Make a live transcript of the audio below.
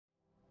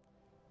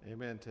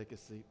Amen. Take a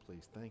seat,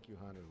 please. Thank you,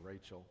 Hunter,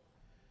 Rachel.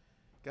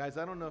 Guys,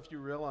 I don't know if you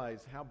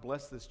realize how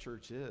blessed this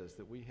church is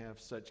that we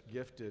have such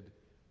gifted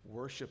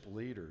worship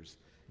leaders.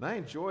 And I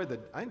enjoy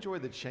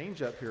the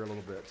change up here a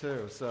little bit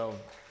too. So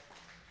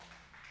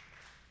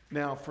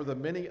now, for the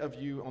many of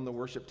you on the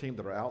worship team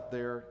that are out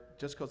there,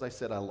 just because I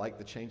said I like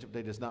the change up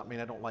day does not mean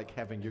I don't like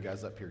having you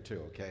guys up here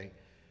too. Okay,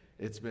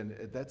 that's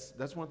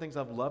one of the things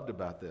I've loved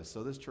about this.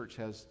 So this church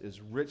is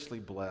richly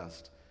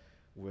blessed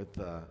with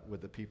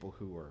the people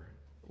who are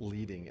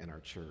leading in our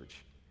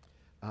church.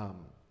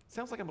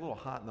 Sounds like I'm a little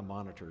hot in the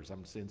monitors.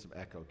 I'm seeing some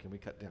echo. Can we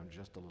cut down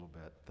just a little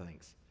bit?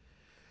 Thanks.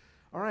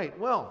 All right.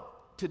 Well,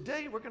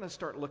 today we're going to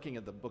start looking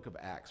at the book of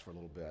Acts for a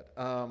little bit.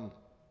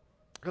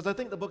 Because I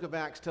think the book of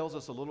Acts tells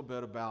us a little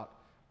bit about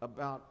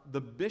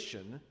the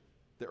mission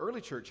the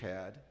early church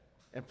had,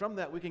 and from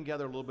that we can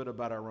gather a little bit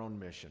about our own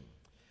mission.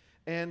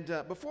 And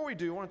before we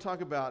do, I want to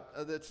talk about,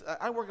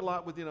 I work a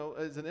lot with,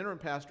 as an interim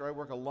pastor, I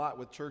work a lot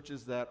with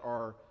churches that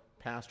are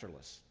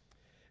pastorless.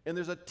 And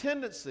there's a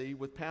tendency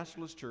with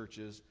pastorless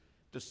churches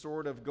to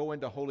sort of go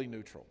into holy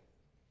neutral.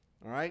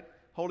 All right?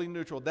 Holy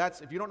neutral.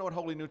 That's, if you don't know what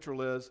holy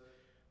neutral is,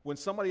 when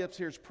somebody up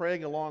here is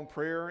praying a long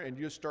prayer and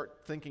you start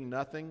thinking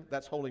nothing,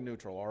 that's holy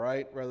neutral, all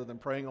right? Rather than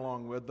praying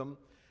along with them.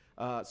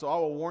 So I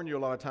will warn you a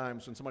lot of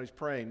times when somebody's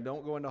praying,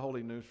 don't go into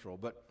holy neutral.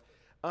 But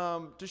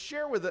to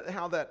share with it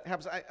how that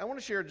happens, I want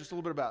to share just a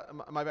little bit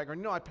about my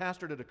background. I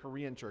pastored at a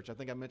Korean church. I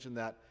think I mentioned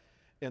that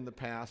in the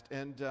past.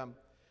 And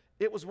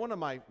it was one of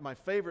my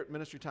favorite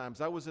ministry times.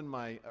 I was in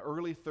my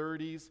early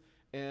 30s,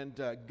 and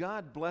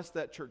God blessed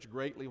that church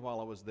greatly while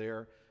I was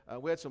there.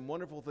 We had some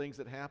wonderful things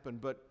that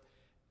happened, but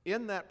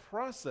in that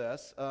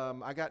process,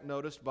 I got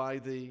noticed by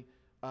the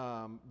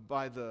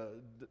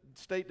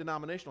state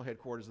denominational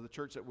headquarters of the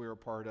church that we were a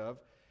part of,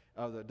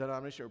 the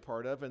denomination we were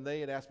part of, and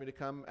they had asked me to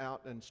come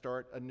out and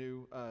start a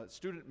new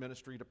student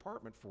ministry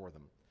department for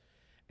them.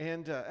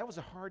 And that was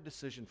a hard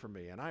decision for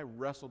me, and I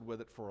wrestled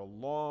with it for a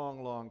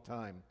long, long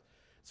time.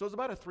 So it was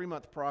about a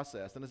 3-month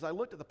process, and as I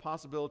looked at the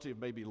possibility of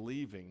maybe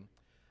leaving,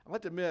 I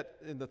have to admit,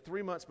 in the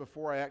 3 months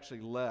before I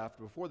actually left,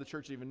 before the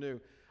church even knew,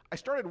 I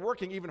started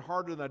working even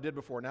harder than I did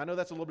before. Now, I know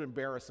that's a little bit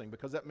embarrassing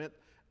because that meant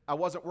I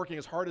wasn't working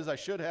as hard as I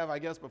should have, I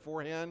guess,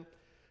 beforehand.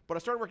 But I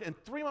started working, and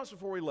 3 months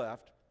before we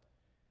left,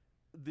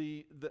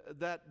 the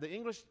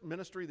English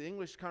ministry, the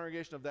English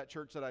congregation of that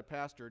church that I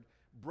pastored,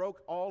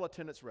 broke all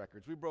attendance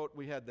records.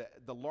 We had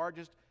the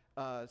largest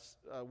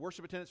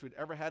worship attendance we'd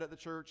ever had at the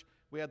church.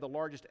 We had the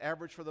largest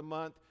average for the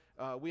month.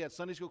 We had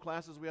Sunday school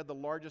classes. We had the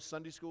largest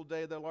Sunday school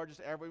day, the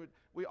largest average.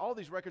 All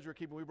these records we were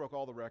keeping, we broke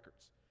all the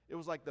records. It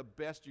was like the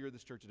best year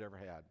this church had ever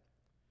had.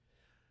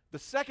 The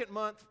second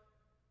month,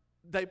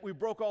 we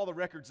broke all the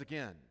records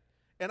again.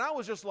 And I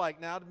was just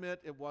like, now I admit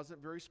it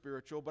wasn't very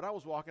spiritual, but I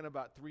was walking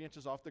about 3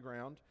 inches off the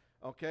ground.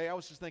 Okay, I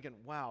was just thinking,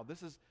 wow,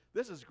 this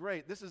is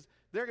great.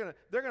 They're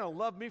gonna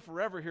love me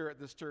forever here at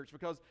this church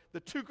because the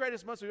 2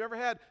 greatest months we've ever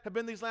had have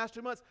been these last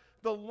 2 months.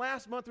 The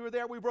last month we were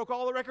there, we broke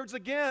all the records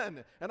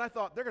again. And I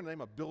thought, they're gonna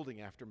name a building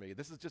after me.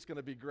 This is just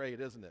gonna be great,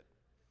 isn't it?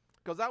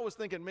 Because I was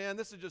thinking, man,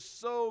 this is just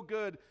so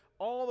good.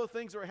 All the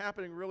things are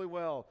happening really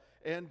well.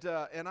 And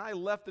I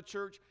left the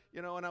church,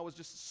 and I was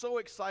just so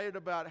excited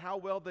about how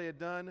well they had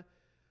done.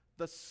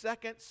 The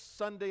second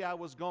Sunday I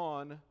was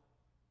gone,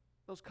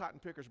 those cotton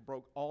pickers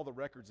broke all the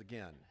records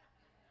again.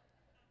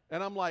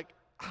 And I'm like,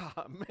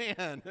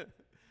 man.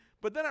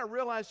 But then I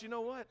realized, you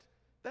know what?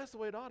 That's the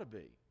way it ought to be.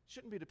 It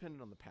shouldn't be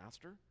dependent on the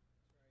pastor.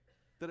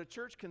 That a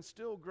church can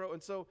still grow.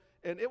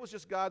 And it was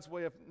just God's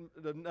way of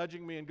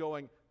nudging me and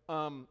going,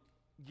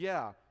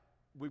 yeah,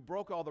 we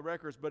broke all the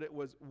records, but it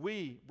was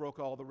we broke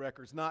all the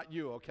records, not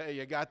you, okay?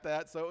 You got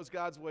that? So it was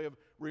God's way of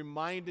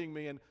reminding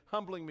me and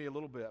humbling me a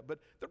little bit. But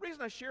the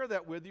reason I share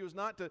that with you is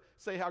not to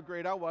say how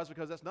great I was,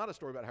 because that's not a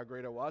story about how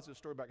great I was. It's a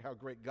story about how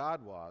great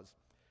God was.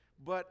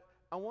 But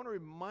I want to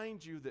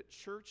remind you that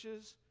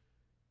churches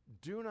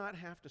do not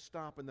have to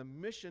stop, and the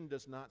mission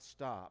does not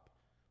stop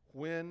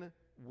when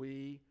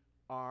we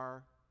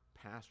are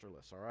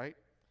pastorless, all right?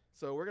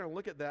 So we're going to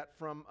look at that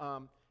from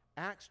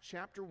Acts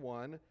chapter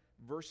 1,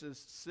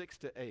 verses 6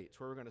 to 8.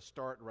 So we're going to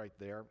start right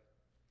there.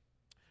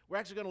 We're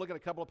actually going to look at a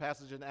couple of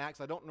passages in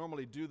Acts. I don't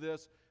normally do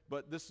this,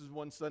 but this is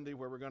one Sunday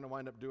where we're going to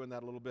wind up doing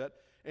that a little bit.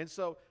 And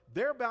so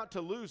they're about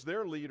to lose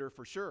their leader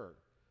for sure,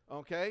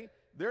 okay?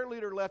 Their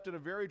leader left in a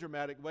very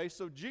dramatic way.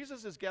 So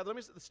Jesus is gathered. Let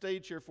me set the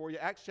stage here for you.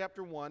 Acts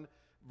chapter 1,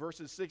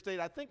 verses 6 to 8.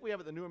 I think we have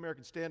it the New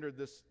American Standard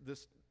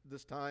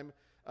this time.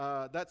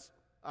 That's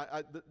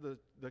the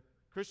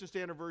Christian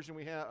Standard Version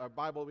we have, our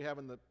Bible we have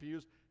in the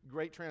pews,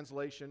 great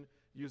translation.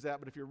 Use that,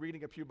 but if you're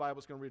reading a pew Bible,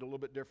 it's going to read a little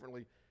bit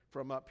differently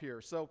from up here.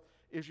 So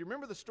if you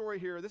remember the story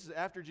here, this is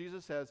after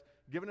Jesus has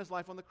given his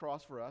life on the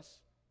cross for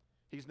us.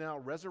 He's now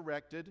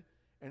resurrected,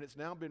 and it's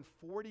now been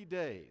 40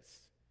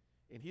 days,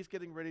 and he's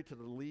getting ready to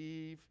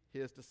leave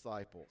his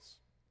disciples.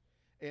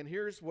 And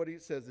here's what he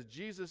says, that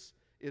Jesus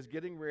is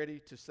getting ready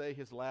to say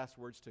his last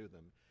words to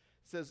them.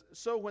 It says,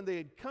 so when they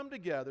had come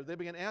together, they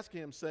began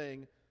asking him,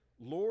 saying,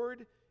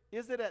 Lord,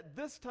 is it at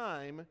this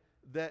time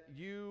that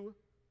you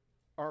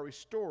are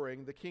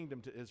restoring the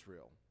kingdom to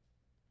Israel?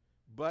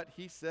 But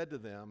he said to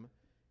them,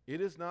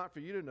 it is not for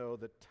you to know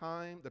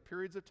the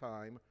periods of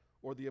time,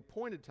 or the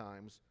appointed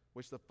times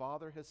which the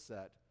Father has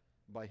set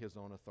by his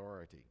own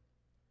authority.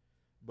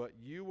 But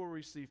you will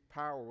receive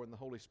power when the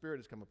Holy Spirit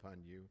has come upon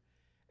you,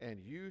 and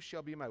you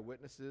shall be my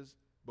witnesses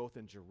both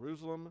in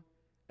Jerusalem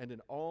and in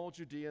all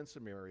Judea and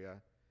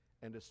Samaria,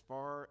 and as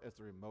far as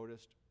the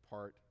remotest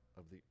part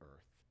of the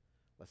earth.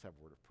 Let's have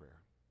a word of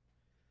prayer.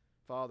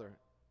 Father,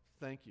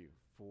 thank you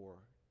for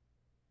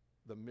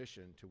the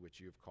mission to which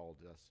you have called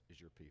us as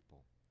your people.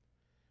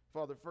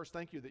 Father, first,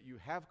 thank you that you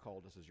have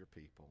called us as your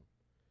people,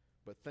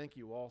 but thank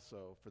you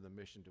also for the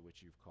mission to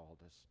which you've called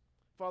us.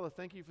 Father,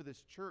 thank you for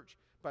this church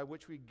by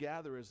which we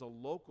gather as a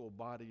local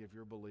body of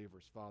your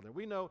believers, Father.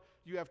 We know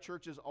you have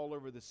churches all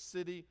over this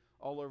city,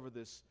 all over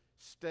this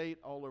state,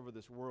 all over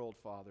this world,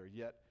 Father,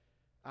 yet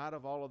out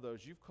of all of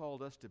those, you've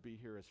called us to be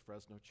here as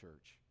Fresno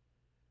Church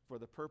for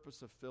the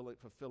purpose of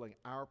fulfilling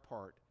our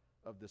part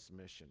of this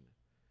mission.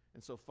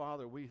 And so,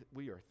 Father,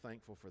 we are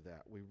thankful for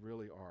that. We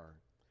really are.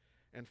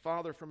 And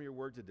Father, from your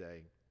word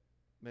today,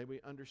 may we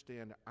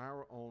understand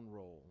our own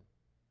role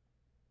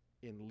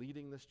in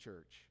leading this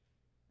church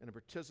and in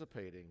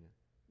participating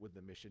with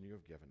the mission you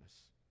have given us.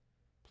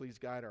 Please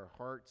guide our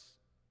hearts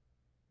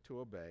to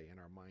obey and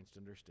our minds to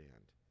understand.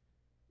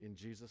 In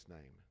Jesus'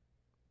 name,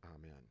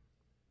 amen.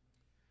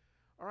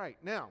 All right,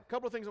 now, a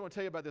couple of things I want to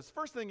tell you about this.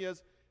 First thing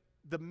is,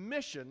 the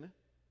mission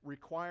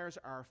requires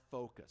our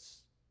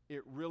focus.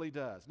 It really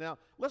does. Now,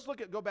 let's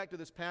go back to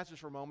this passage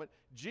for a moment.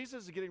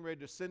 Jesus is getting ready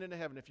to ascend into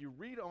heaven. If you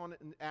read on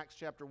in Acts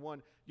chapter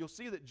 1, you'll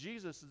see that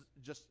Jesus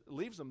just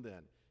leaves them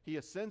then. He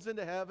ascends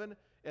into heaven,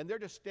 and they're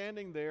just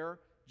standing there,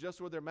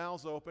 just with their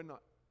mouths open,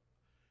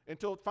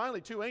 until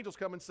finally two angels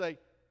come and say,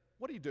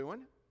 what are you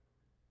doing?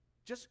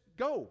 Just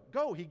go.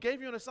 He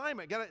gave you an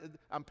assignment.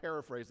 I'm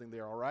paraphrasing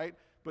there, all right?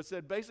 But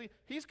said basically,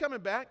 he's coming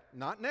back,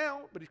 not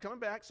now, but he's coming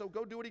back, so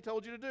go do what he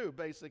told you to do,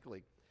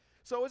 basically.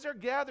 So as they're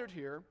gathered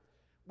here,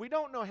 we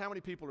don't know how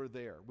many people are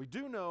there. We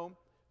do know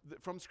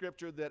from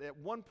Scripture that at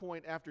one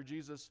point after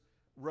Jesus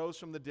rose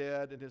from the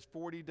dead in his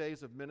 40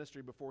 days of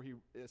ministry before he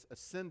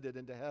ascended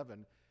into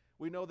heaven,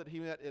 we know that he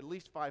met at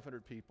least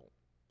 500 people.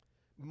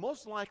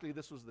 Most likely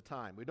this was the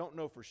time. We don't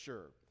know for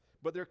sure.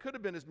 But there could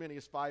have been as many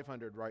as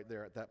 500 right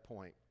there at that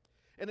point.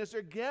 And as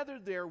they're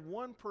gathered there,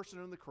 one person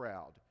in the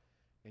crowd,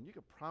 and you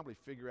could probably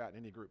figure out in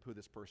any group who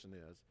this person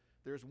is,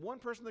 there's one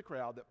person in the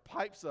crowd that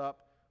pipes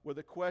up with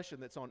a question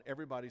that's on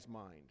everybody's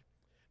mind.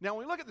 Now,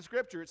 when we look at the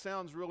Scripture, it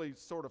sounds really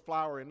sort of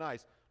flowery and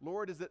nice.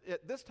 Lord, is it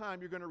at this time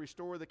you're going to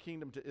restore the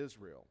kingdom to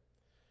Israel?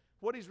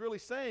 What he's really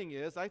saying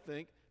is, I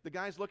think, the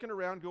guy's looking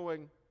around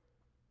going,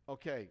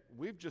 okay,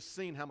 we've just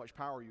seen how much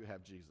power you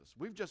have, Jesus.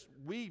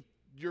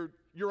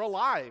 You're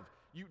alive.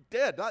 You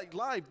dead, not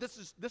alive. This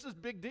is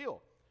big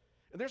deal.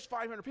 And there's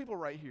 500 people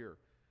right here.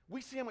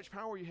 We see how much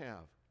power you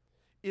have.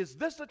 Is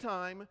this the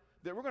time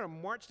that we're going to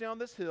march down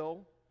this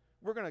hill,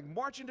 we're going to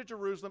march into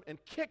Jerusalem and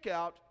kick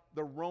out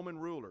the Roman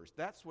rulers?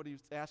 That's what he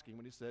was asking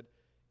when he said,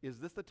 is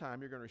this the time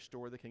you're going to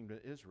restore the kingdom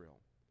of Israel?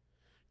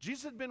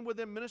 Jesus had been with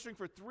them ministering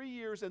for 3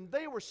 years, and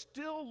they were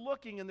still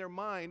looking in their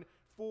mind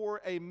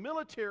for a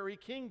military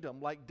kingdom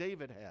like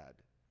David had.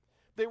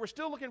 They were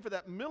still looking for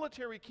that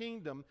military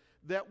kingdom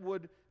that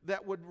would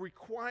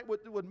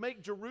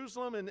make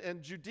Jerusalem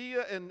and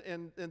Judea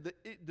and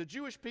the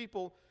Jewish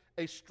people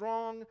a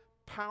strong,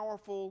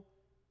 powerful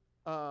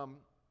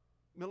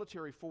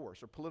military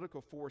force or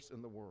political force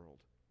in the world.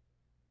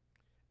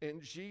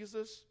 And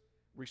Jesus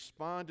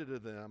responded to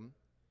them,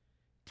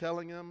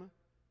 telling them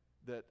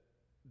that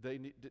they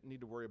didn't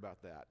need to worry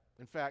about that.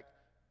 In fact,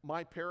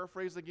 my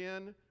paraphrase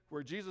again,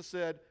 where Jesus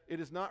said,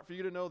 it is not for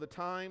you to know the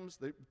times,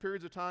 the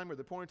periods of time, or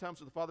the appointed times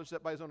that the Father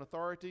set by his own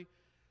authority.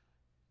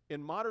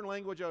 In modern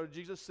language,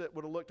 Jesus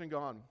would have looked and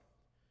gone,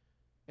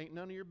 ain't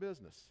none of your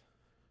business.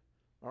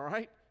 All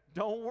right?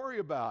 Don't worry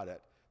about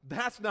it.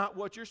 That's not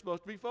what you're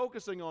supposed to be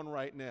focusing on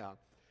right now.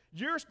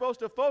 You're supposed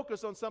to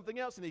focus on something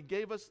else, and he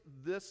gave us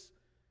this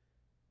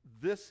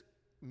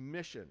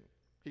mission.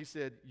 He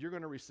said, you're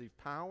going to receive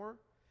power,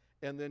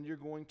 and then you're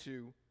going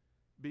to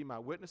be my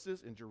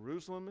witnesses in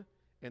Jerusalem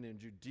and in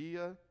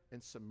Judea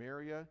and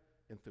Samaria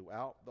and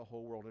throughout the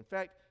whole world. In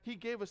fact, he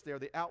gave us there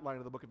the outline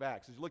of the book of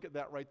Acts. As you look at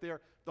that right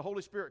there, the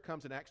Holy Spirit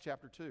comes in Acts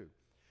chapter 2.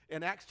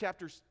 In Acts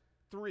chapter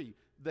 3,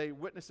 they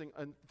witnessing,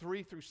 and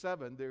 3 through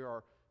 7, they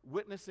are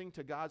witnessing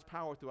to God's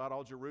power throughout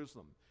all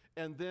Jerusalem.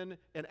 And then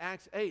in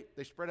Acts 8,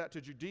 they spread out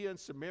to Judea and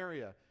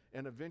Samaria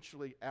and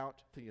eventually out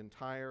to the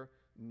entire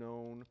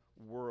known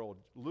world.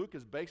 Luke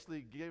is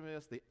basically giving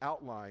us the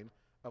outline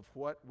of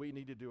what we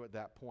need to do at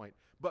that point.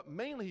 But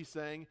mainly he's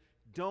saying,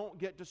 don't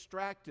get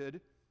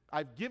distracted.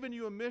 I've given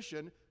you a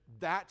mission.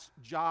 That's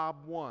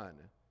job one.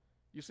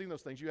 You've seen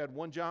those things. You had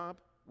one job.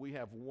 We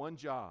have one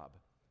job,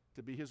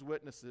 to be his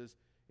witnesses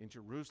in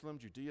Jerusalem,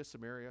 Judea,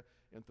 Samaria,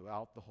 and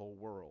throughout the whole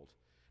world.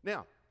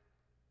 Now,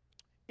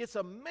 it's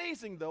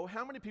amazing, though,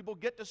 how many people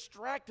get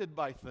distracted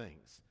by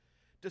things.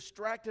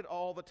 Distracted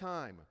all the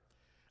time.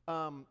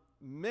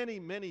 Many,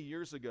 many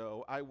years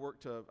ago, I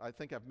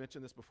think I've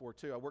mentioned this before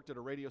too, I worked at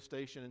a radio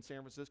station in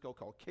San Francisco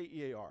called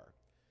KEAR.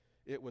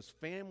 It was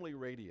family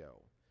radio.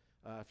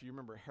 if you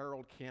remember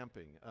Harold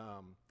Camping.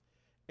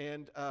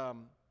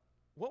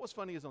 What was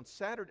funny is on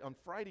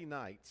Friday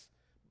nights,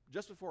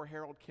 just before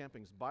Harold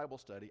Camping's Bible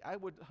study, I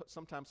would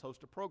sometimes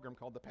host a program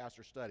called the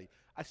Pastor Study.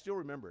 I still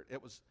remember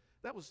it.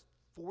 That was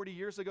 40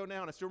 years ago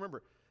now, and I still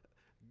remember.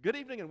 Good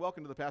evening and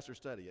welcome to the Pastor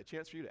Study, a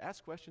chance for you to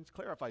ask questions,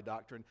 clarify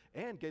doctrine,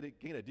 and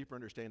gain a deeper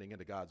understanding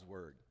into God's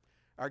Word.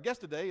 Our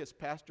guest today is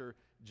Pastor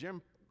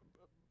Jim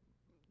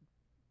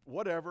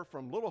whatever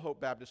from Little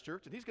Hope Baptist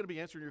Church, and he's going to be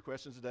answering your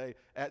questions today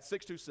at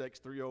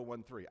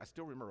 626-3013. I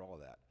still remember all of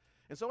that.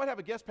 And so I'd have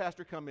a guest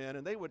pastor come in,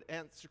 and they would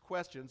answer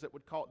questions that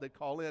they'd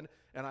call in,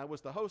 and I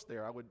was the host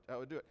there. I would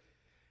do it.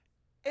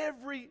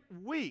 Every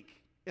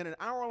week in an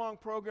hour-long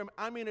program,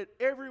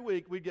 every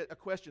week we'd get a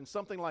question,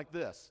 something like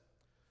this.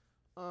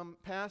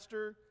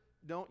 Pastor,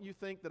 don't you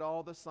think that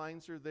all the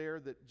signs are there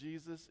that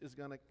Jesus is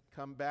going to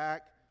come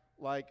back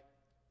like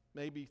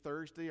maybe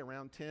Thursday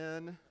around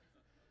 10?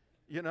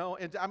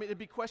 It'd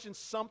be questions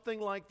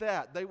something like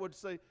that. They would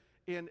say,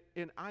 and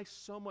I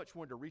so much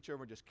wanted to reach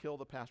over and just kill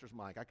the pastor's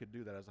mic. I could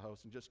do that as a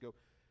host and just go,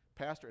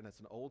 Pastor, and it's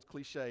an old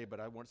cliche, but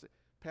I want to say,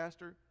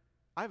 Pastor,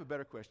 I have a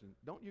better question.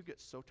 Don't you get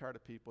so tired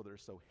of people that are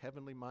so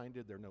heavenly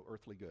minded, they're no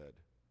earthly good?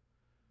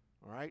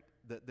 All right?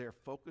 That they're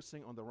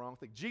focusing on the wrong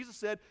thing. Jesus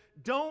said,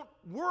 don't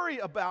worry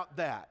about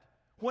that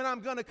when I'm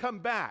going to come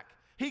back.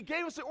 He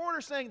gave us the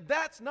order saying,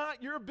 that's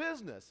not your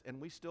business. And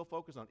we still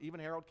focus on it. Even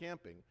Harold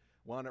Camping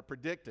wound up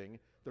predicting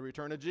the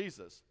return of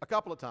Jesus a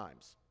couple of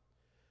times.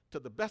 To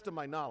the best of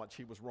my knowledge,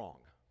 he was wrong.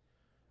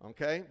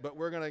 Okay? But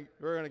we're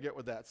gonna get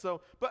with that.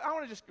 So, but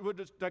we'll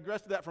just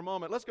digress to that for a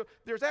moment. Let's go.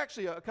 There's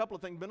actually a couple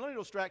of things.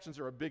 Millennial distractions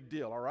are a big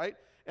deal, all right?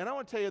 And I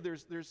want to tell you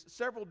there's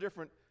several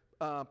different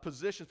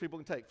positions people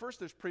can take. First,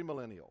 there's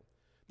premillennial.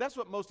 That's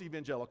what most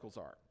evangelicals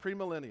are,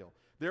 premillennial.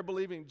 They're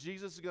believing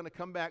Jesus is going to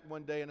come back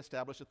one day and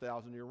establish a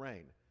 1,000-year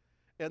reign.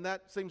 And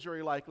that seems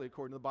very likely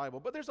according to the Bible.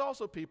 But there's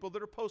also people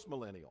that are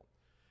postmillennial.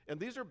 And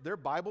they're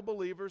Bible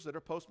believers that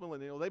are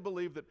postmillennial. They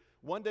believe that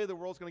one day the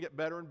world's going to get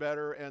better and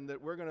better, and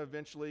that we're going to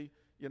eventually,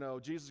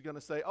 Jesus is going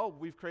to say, oh,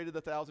 we've created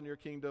the 1,000-year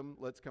kingdom,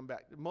 let's come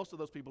back. Most of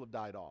those people have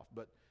died off,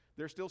 but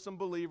there's still some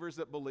believers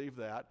that believe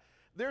that.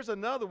 There's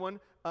another one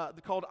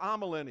called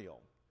amillennial.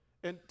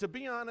 And to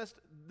be honest,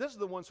 this is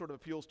the one sort of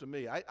appeals to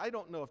me. I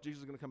don't know if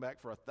Jesus is going to come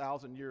back for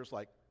 1,000 years,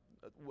 like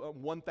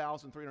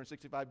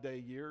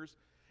 1,365-day years.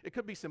 It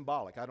could be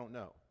symbolic, I don't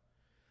know.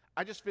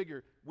 I just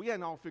figure, we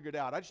hadn't all figured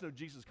out. I just know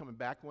Jesus is coming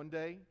back one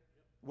day.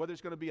 Whether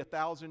it's going to be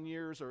 1,000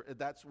 years or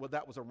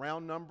that was a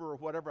round number or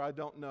whatever, I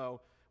don't know.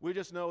 We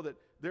just know that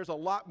there's a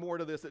lot more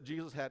to this that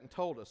Jesus hadn't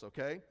told us,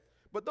 okay?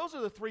 But those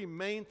are the three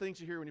main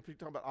things you hear when you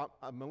talk about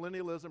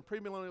millennialism,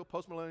 premillennial,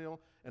 postmillennial,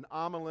 and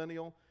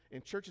amillennial.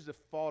 And churches have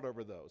fought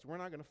over those. We're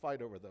not going to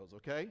fight over those,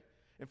 okay?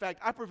 In fact,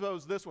 I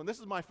propose this one. This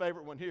is my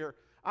favorite one here.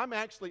 I'm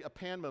actually a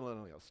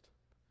panmillennialist.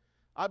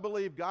 I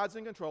believe God's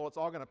in control. It's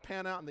all going to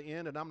pan out in the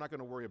end, and I'm not going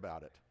to worry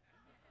about it.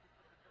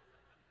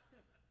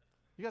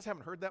 You guys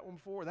haven't heard that one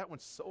before? That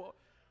one's so...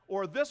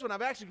 Or this one,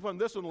 I've actually found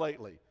this one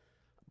lately.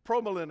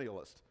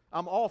 Pro-millennialist.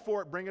 I'm all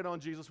for it. Bring it on,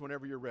 Jesus,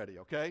 whenever you're ready,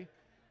 okay?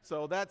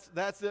 So that's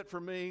it for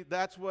me.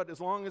 That's what, as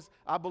long as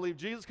I believe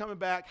Jesus coming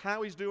back,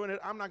 how he's doing it,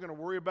 I'm not going to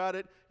worry about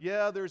it.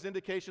 Yeah, there's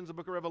indications of the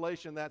book of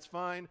Revelation. That's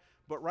fine.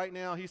 But right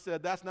now, he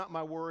said, that's not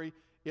my worry.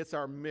 It's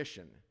our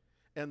mission.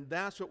 And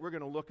that's what we're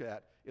going to look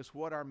at, is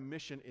what our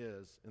mission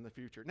is in the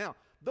future. Now,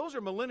 those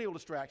are millennial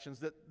distractions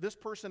that this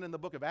person in the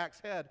book of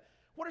Acts had.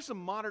 What are some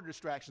modern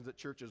distractions that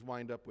churches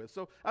wind up with?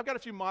 So I've got a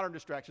few modern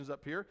distractions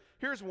up here.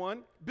 Here's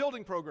one,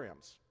 building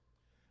programs.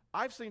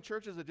 I've seen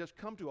churches that just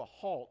come to a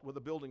halt with a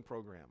building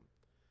program.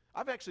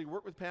 I've actually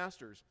worked with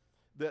pastors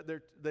that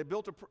they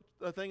built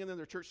a thing and then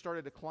their church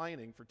started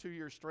declining for 2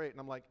 years straight.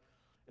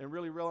 And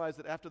really realized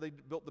that after they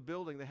built the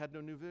building, they had no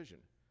new vision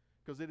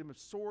because they'd been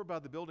absorbed by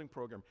the building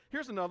program.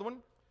 Here's another one,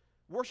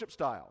 worship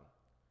style.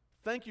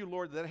 Thank you,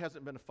 Lord, that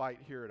hasn't been a fight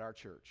here at our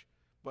church.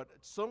 But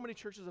so many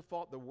churches have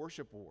fought the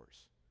worship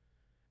wars.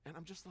 And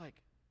I'm just like,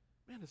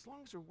 man, as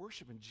long as they're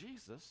worshiping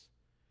Jesus,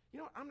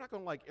 I'm not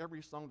going to like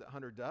every song that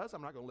Hunter does.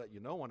 I'm not going to let you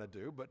know what I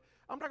do, but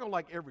I'm not going to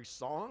like every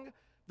song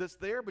that's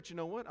there. But you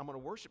know what? I'm going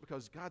to worship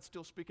because God's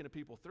still speaking to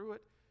people through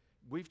it.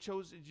 We've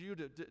chosen you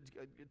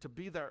to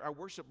be our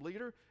worship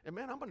leader. And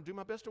man, I'm going to do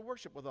my best to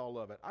worship with all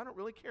of it. I don't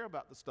really care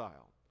about the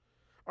style.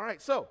 All right,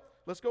 so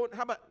let's go.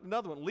 How about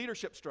another one,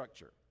 leadership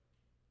structure?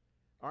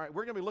 All right,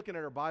 we're going to be looking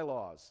at our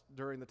bylaws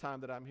during the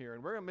time that I'm here.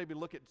 And we're going to maybe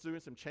look at doing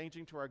some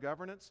changing to our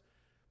governance.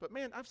 But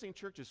man, I've seen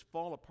churches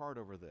fall apart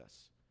over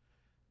this.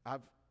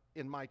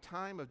 In my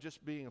time of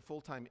just being a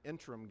full-time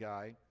interim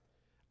guy,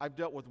 I've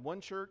dealt with one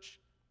church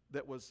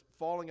that was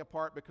falling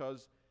apart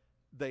because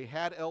they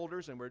had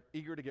elders and were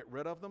eager to get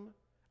rid of them.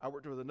 I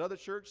worked with another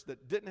church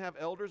that didn't have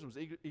elders and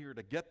was eager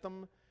to get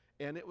them,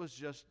 and it was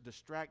just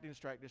distracting.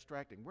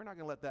 We're not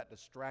going to let that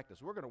distract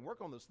us. We're going to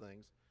work on those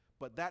things,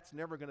 but that's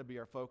never going to be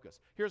our focus.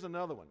 Here's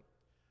another one,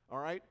 all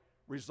right?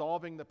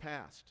 Resolving the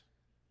past.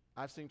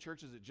 I've seen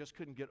churches that just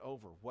couldn't get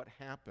over what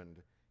happened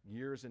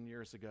years and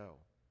years ago.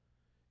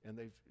 And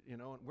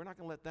and we're not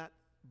going to let that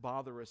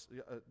bother us,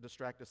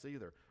 distract us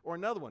either. Or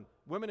another one,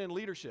 women in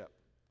leadership.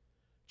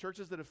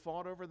 Churches that have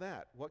fought over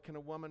that. What can a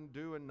woman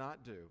do and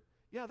not do?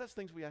 Yeah, that's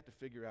things we have to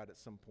figure out at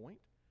some point,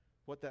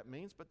 what that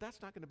means, but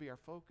that's not going to be our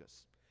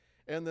focus.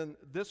 And then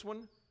this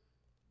one,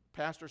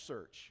 pastor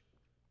search.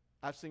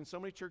 I've seen so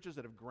many churches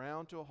that have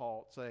ground to a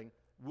halt saying,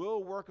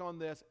 we'll work on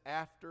this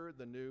after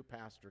the new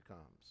pastor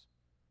comes.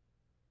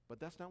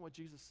 But that's not what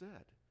Jesus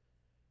said.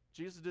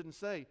 Jesus didn't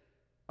say,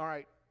 all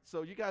right,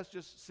 so you guys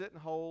just sit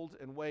and hold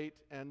and wait,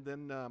 and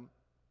then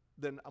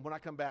when I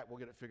come back, we'll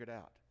get it figured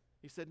out.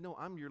 He said, no,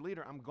 I'm your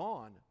leader. I'm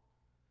gone,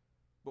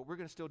 but we're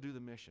going to still do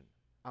the mission.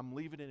 I'm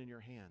leaving it in your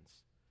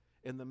hands.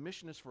 And the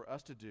mission is for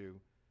us to do,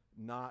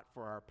 not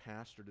for our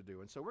pastor to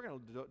do. And so we're going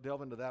to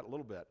delve into that a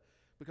little bit,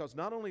 because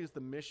not only is the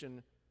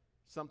mission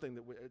something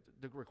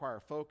that require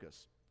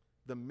focus,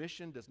 the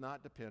mission does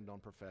not depend on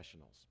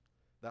professionals.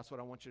 That's what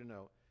I want you to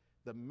know.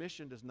 The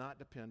mission does not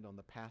depend on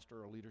the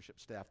pastor or leadership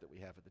staff that we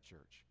have at the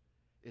church.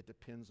 It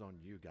depends on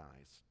you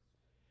guys.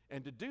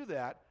 And to do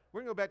that,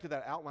 we're going to go back to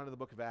that outline of the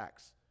book of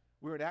Acts.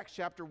 We're in Acts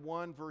chapter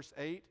 1, verse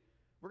 8.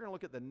 We're going to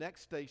look at the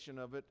next station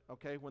of it,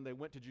 okay, when they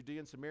went to Judea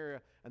and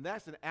Samaria, and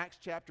that's in Acts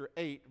chapter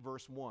 8,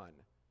 verse 1.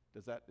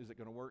 Is it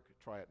going to work?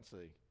 Try it and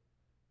see.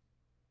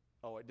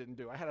 Oh, it didn't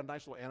do. I had a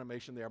nice little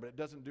animation there, but it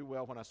doesn't do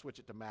well when I switch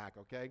it to Mac,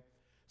 okay?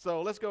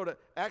 So let's go to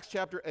Acts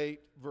chapter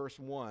 8, verse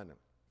 1.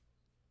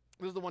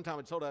 This is the one time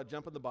I told you I'd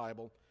jump in the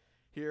Bible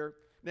here.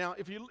 Now,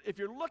 if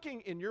you're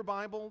looking in your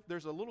Bible,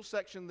 there's a little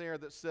section there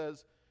that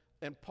says,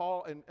 and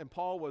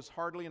Paul was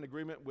hardly in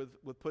agreement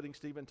with putting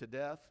Stephen to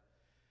death.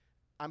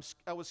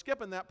 I was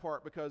skipping that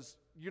part because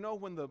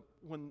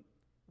when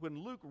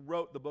Luke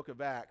wrote the book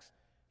of Acts,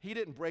 he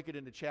didn't break it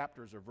into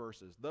chapters or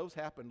verses. Those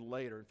happened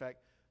later. In fact,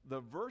 the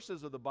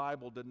verses of the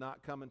Bible did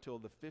not come until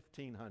the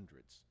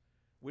 1500s.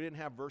 We didn't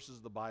have verses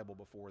of the Bible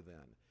before then.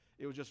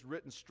 It was just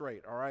written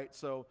straight, all right?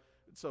 So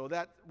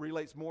that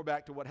relates more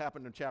back to what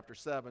happened in chapter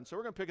 7. So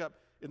we're going to pick up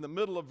in the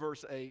middle of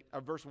verse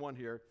 1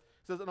 here.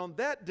 It says, and on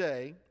that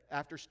day,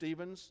 after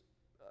Stephen's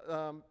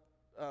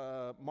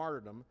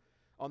martyrdom,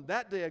 on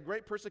that day a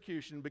great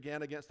persecution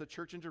began against the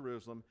church in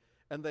Jerusalem,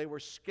 and they were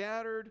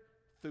scattered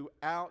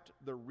throughout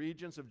the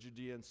regions of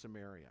Judea and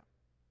Samaria.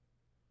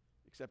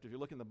 Except if you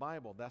look in the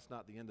Bible, that's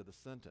not the end of the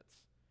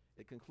sentence.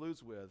 It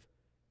concludes with,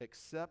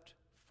 except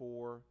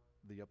for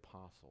the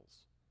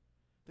apostles.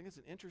 I think it's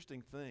an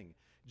interesting thing.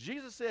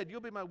 Jesus said,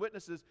 you'll be my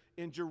witnesses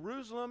in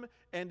Jerusalem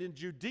and in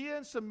Judea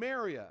and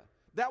Samaria.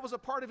 That was a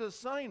part of his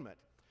assignment.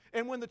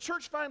 And when the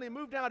church finally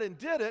moved out and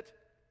did it,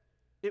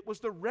 it was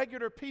the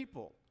regular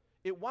people.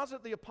 It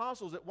wasn't the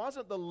apostles. It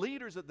wasn't the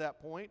leaders at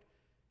that point.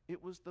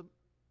 It was the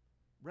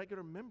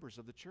regular members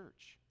of the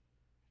church.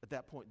 At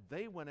that point,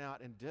 they went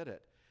out and did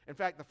it. In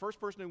fact, the first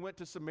person who went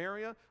to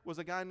Samaria was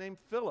a guy named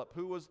Philip,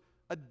 who was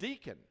a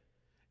deacon.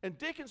 And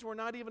deacons were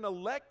not even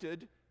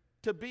elected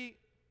to be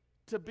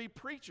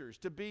preachers,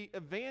 to be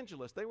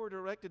evangelists. They were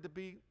elected to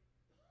be,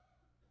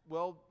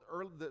 well,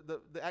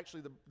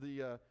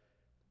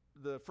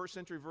 the first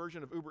century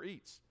version of Uber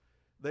Eats.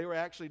 They were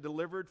actually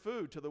delivered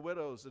food to the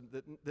widows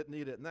that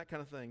need it and that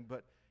kind of thing.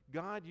 But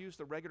God used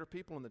the regular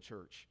people in the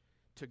church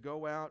to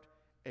go out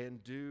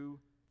and do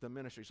the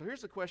ministry. So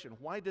here's the question: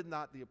 why did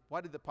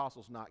the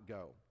apostles not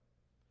go?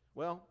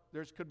 Well,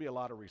 could be a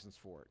lot of reasons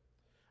for it.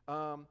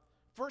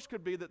 First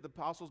could be that the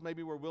apostles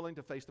maybe were willing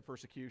to face the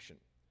persecution.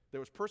 There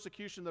was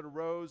persecution that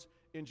arose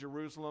in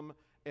Jerusalem,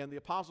 and the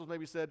apostles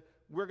maybe said,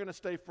 we're going to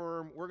stay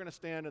firm, we're going to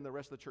stand, and the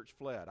rest of the church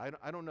fled.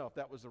 I don't know if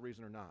that was the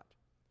reason or not.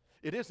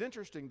 It is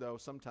interesting, though,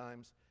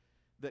 sometimes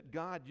that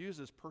God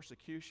uses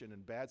persecution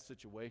in bad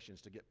situations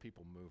to get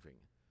people moving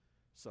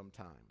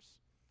sometimes.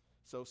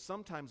 So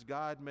sometimes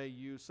God may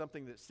use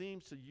something that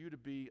seems to you to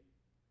be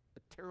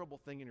a terrible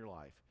thing in your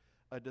life,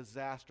 a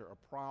disaster, a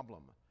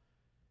problem,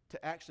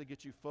 to actually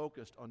get you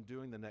focused on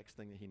doing the next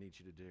thing that he needs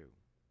you to do.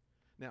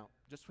 Now,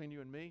 just between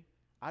you and me,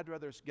 I'd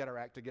rather us get our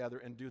act together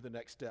and do the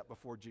next step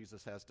before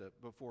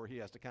he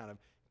has to kind of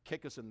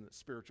kick us in the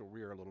spiritual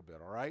rear a little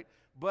bit, all right?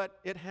 But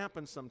it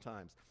happens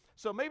sometimes.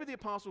 So maybe the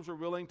apostles were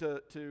willing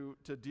to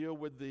deal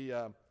with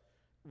the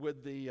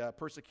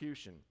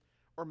persecution.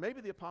 Or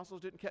maybe the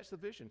apostles didn't catch the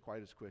vision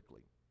quite as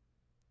quickly.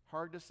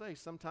 Hard to say.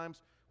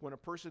 Sometimes when a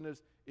person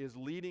is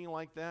leading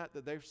like that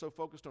they're so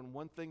focused on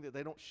one thing that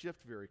they don't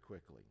shift very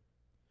quickly.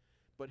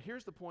 But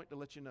here's the point to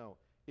let you know.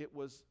 It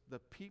was the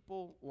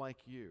people like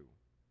you.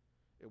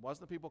 It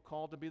wasn't the people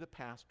called to be the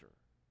pastor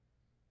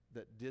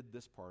that did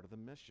this part of the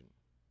mission.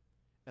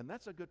 And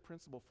that's a good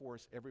principle for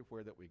us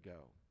everywhere that we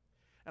go.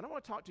 And I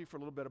want to talk to you for a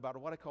little bit about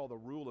what I call the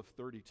rule of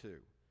 32.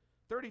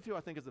 32,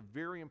 I think, is a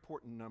very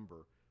important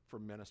number for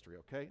ministry,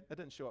 okay? That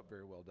didn't show up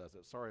very well, does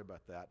it? Sorry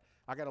about that.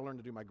 I got to learn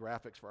to do my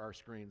graphics for our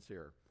screens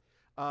here.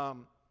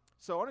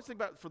 So I want to think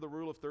about for the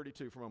rule of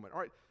 32 for a moment. All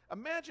right,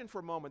 imagine for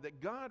a moment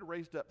that God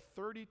raised up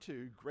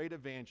 32 great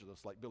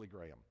evangelists like Billy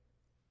Graham.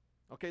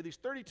 Okay, these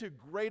 32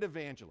 great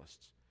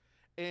evangelists.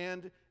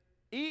 And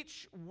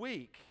each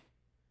week,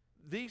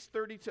 these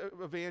 32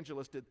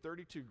 evangelists did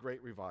 32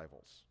 great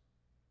revivals.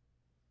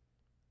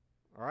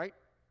 All right?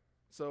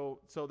 So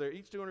they're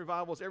each doing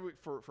revivals every week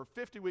for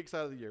 50 weeks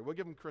out of the year. We'll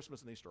give them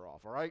Christmas and Easter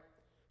off, all right?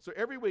 So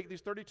every week,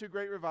 these 32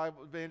 great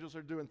evangelists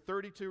are doing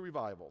 32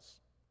 revivals.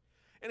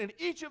 And in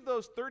each of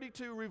those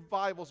 32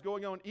 revivals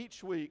going on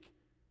each week,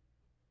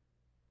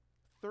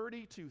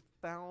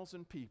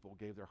 32,000 people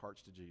gave their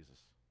hearts to Jesus.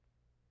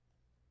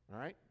 All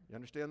right? You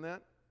understand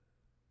that?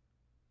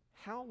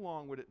 How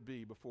long would it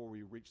be before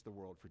we reach the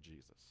world for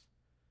Jesus?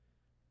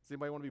 Does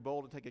anybody want to be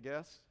bold and take a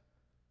guess?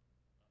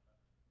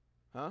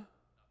 Huh?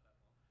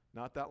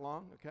 Not that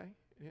long? Okay.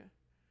 Yeah.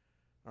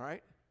 All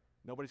right.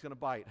 Nobody's going to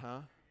bite, huh?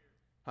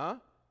 Huh?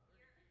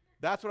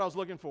 That's what I was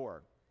looking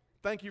for.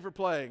 Thank you for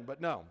playing, but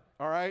no.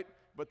 All right?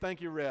 But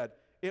thank you, Red.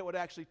 It would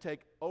actually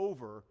take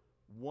over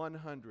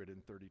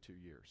 132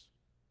 years.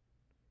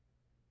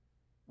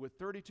 With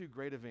 32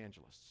 great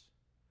evangelists,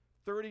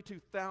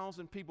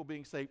 32,000 people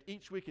being saved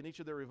each week in each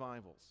of their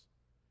revivals,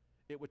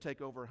 it would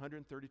take over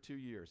 132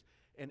 years.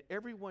 And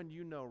everyone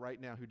you know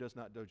right now who does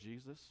not know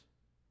Jesus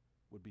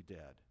would be dead.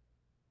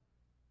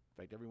 In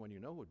fact, everyone you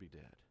know would be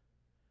dead.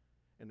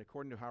 And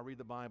according to how I read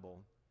the Bible,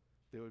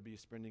 they would be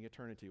spending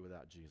eternity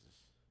without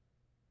Jesus.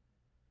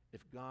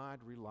 If God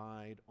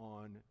relied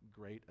on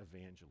great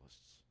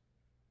evangelists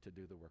to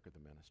do the work of the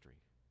ministry,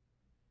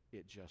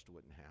 it just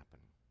wouldn't happen.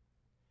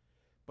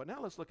 But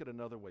now let's look at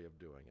another way of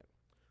doing it.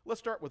 Let's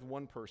start with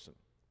one person.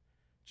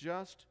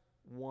 Just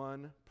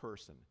one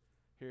person.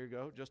 Here you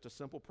go, just a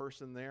simple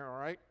person there, all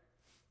right?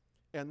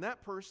 And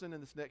that person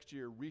in this next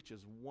year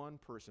reaches one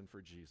person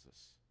for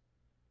Jesus.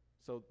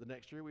 So the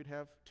next year we'd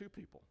have 2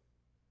 people.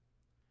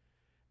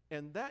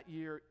 And that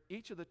year,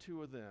 each of the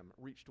 2 of them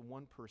reached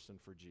one person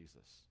for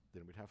Jesus.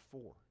 Then we'd have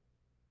 4.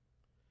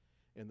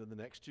 And then the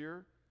next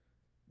year,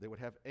 they would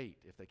have 8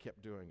 if they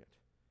kept doing it.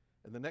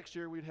 And the next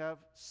year, we'd have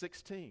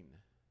 16.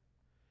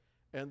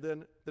 And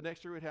then the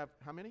next year, we'd have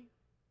how many?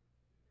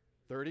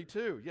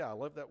 32. Yeah, I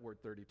love that word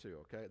 32,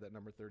 okay? That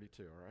number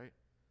 32, all right?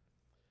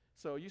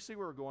 So you see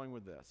where we're going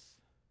with this.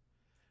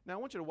 Now, I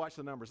want you to watch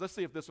the numbers. Let's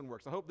see if this one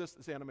works. I hope this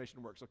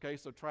animation works, okay?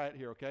 So try it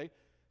here, okay?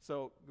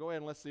 So go ahead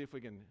and let's see if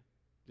we can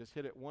just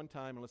hit it one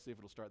time, and let's see if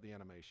it'll start the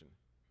animation.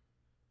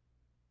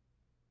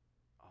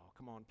 Oh,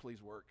 come on,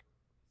 please work.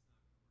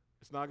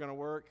 It's not going to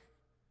work?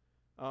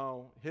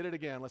 Oh, hit it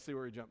again. Let's see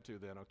where we jump to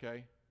then,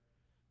 okay?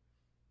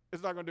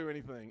 It's not going to do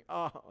anything.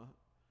 Oh.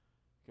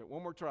 Okay,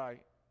 one more try.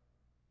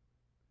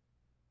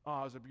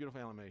 Oh, it was a beautiful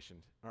animation.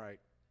 All right.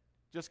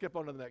 Just skip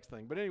on to the next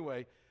thing. But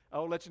anyway,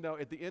 I'll let you know,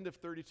 at the end of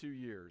 32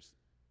 years,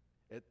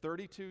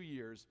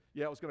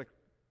 yeah, it was going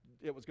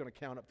to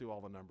count up through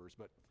all the numbers,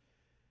 but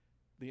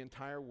the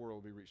entire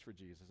world will be reached for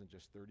Jesus in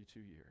just 32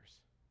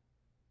 years.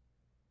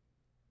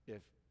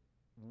 If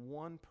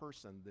one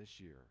person this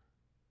year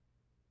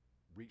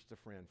reached a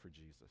friend for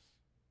Jesus.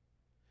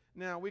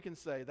 Now, we can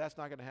say that's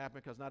not going to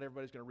happen because not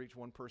everybody's going to reach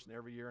one person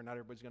every year and not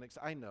everybody's going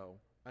to... I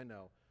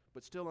know.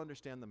 But still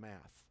understand the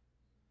math.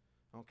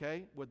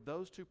 Okay? With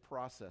those 2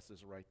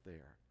 processes right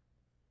there.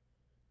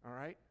 All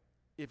right?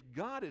 If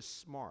God is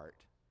smart,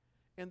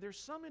 and there's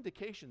some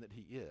indication that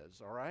he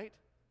is, all right?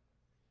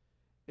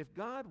 If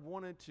God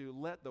wanted to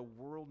let the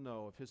world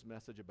know of his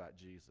message about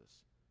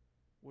Jesus,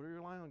 would he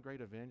rely on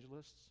great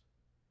evangelists?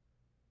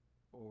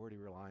 Or would he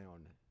rely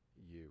on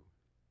you?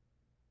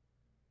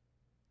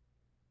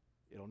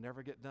 It'll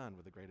never get done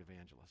with the great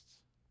evangelists,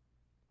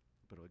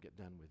 but it'll get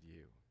done with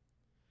you.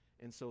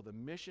 And so the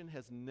mission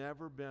has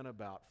never been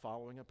about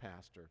following a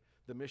pastor.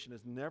 The mission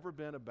has never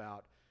been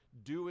about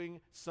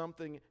doing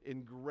something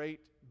in great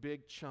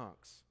big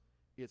chunks.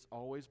 It's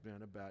always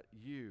been about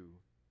you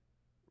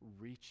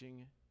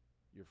reaching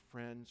your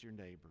friends, your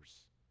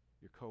neighbors,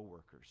 your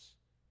coworkers,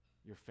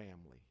 your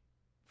family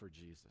for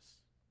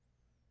Jesus.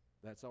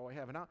 That's all I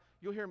have. And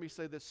you'll hear me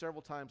say this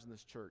several times in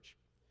this church.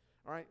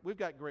 All right, we've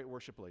got a great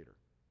worship leader.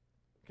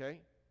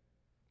 Okay?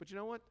 But you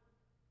know what?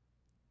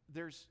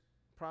 There's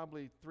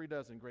probably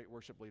 36 great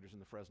worship leaders in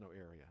the Fresno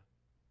area.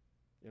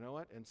 You know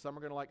what? And some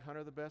are going to like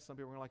Hunter the best, some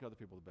people are going to like other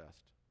people the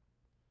best.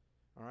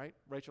 All right?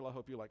 Rachel, I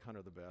hope you like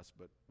Hunter the best,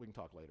 but we can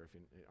talk later.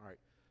 All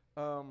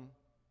right.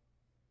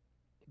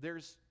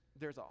 There's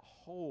a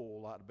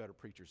whole lot of better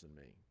preachers than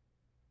me.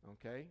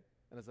 Okay?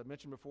 And as I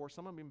mentioned before,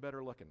 some of them even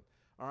better looking.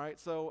 All right?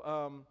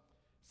 So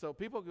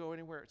people go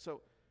anywhere.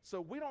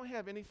 So we don't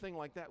have anything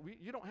like that.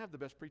 You don't have the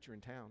best preacher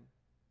in town.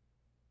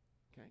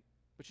 Okay?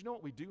 But you know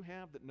what we do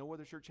have that no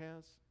other church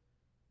has?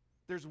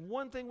 There's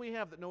one thing we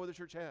have that no other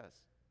church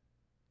has.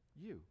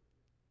 You.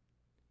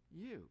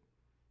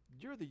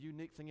 You're the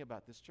unique thing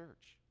about this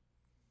church.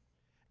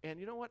 And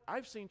you know what?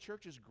 I've seen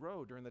churches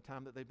grow during the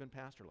time that they've been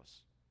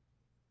pastorless.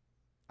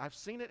 I've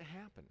seen it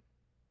happen.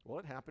 Well,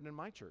 it happened in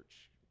my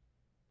church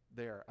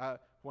there.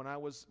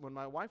 When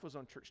my wife was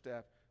on church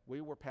staff, we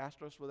were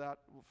pastorless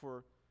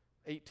for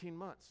 18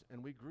 months,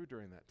 and we grew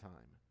during that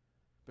time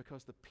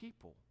because the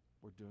people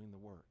were doing the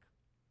work.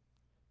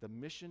 The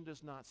mission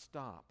does not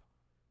stop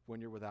when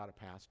you're without a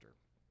pastor.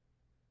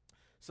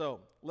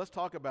 So let's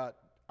talk about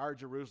our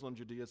Jerusalem,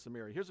 Judea,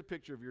 Samaria. Here's a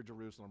picture of your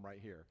Jerusalem right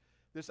here.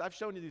 I've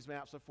shown you these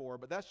maps before,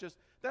 but that's just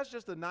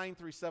the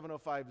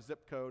 93705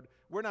 zip code.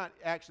 We're not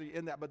actually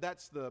in that, but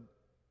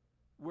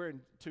we're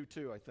in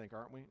 22, I think,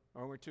 aren't we?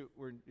 Or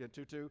we're in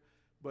 22.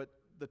 But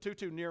the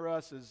tutu near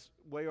us is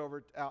way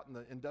over out in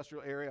the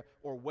industrial area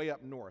or way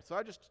up north. So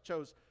I just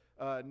chose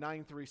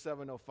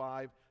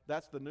 93705.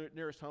 That's the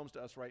nearest homes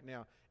to us right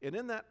now. And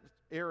in that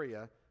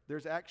area,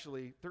 there's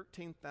actually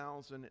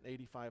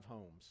 13,085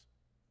 homes.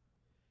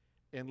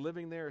 And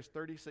living there is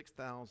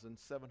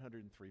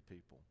 36,703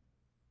 people.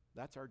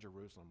 That's our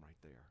Jerusalem right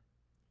there.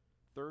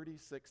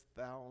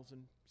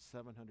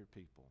 36,700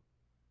 people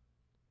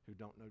who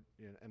don't know,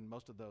 and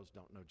most of those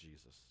don't know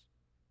Jesus.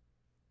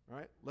 All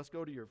right, let's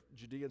go to your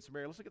Judea and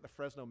Samaria. Let's look at the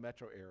Fresno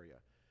metro area.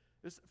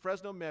 This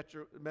Fresno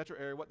metro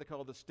area, what they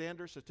call the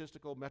Standard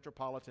Statistical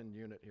Metropolitan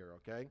Unit here,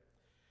 okay?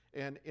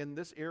 And in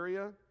this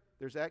area,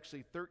 there's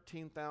actually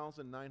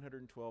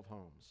 13,912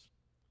 homes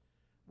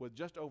with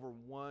just over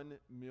 1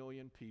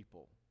 million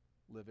people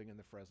living in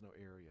the Fresno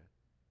area.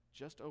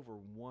 Just over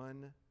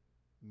 1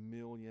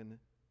 million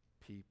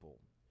people.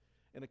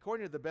 And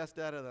according to the best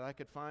data that I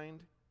could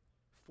find,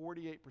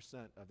 48%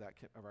 of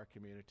our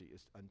community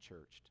is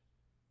unchurched.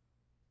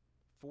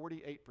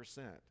 48%.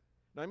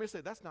 Now, I may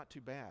say that's not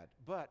too bad,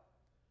 but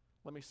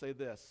let me say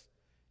this,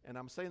 and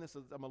I'm saying this,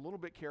 I'm a little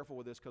bit careful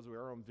with this because we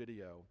are on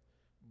video,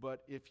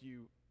 but if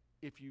you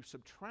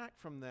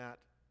subtract from that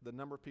the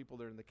number of people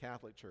that are in the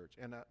Catholic Church,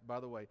 and by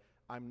the way,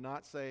 I'm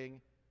not saying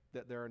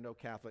that there are no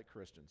Catholic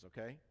Christians,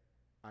 okay?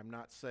 I'm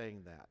not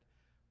saying that.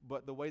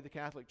 But the way the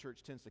Catholic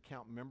Church tends to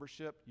count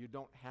membership, you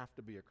don't have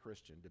to be a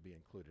Christian to be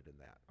included in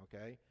that,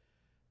 okay?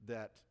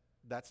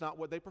 That's not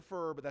what they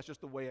prefer, but that's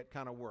just the way it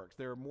kind of works.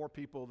 There are more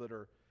people that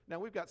are, now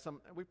we've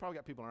probably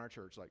got people in our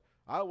church like,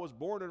 I was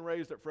born and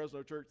raised at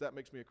Fresno Church, that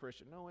makes me a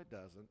Christian. No, it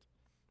doesn't.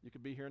 You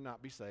could be here and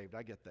not be saved,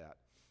 I get that.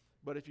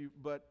 But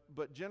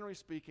but generally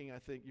speaking, I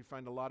think you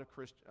find a lot of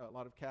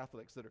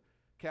Catholics that are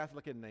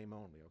Catholic in name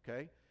only,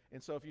 okay?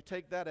 And so if you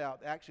take that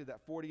out, actually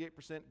that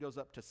 48% goes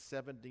up to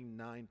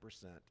 79%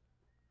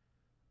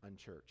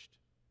 unchurched.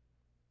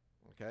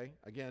 Okay?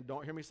 Again,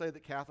 don't hear me say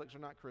that Catholics are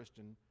not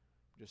Christian.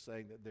 I'm just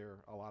saying that there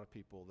are a lot of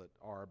people that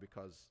are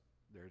because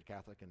they're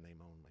Catholic in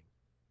name only.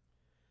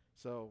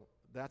 So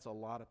that's a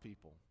lot of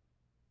people.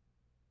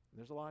 And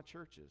there's a lot of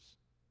churches.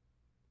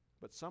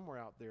 But somewhere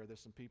out there, there's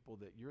some people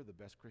that you're the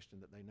best Christian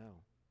that they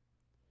know.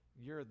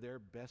 You're their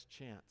best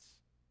chance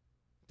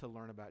to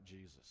learn about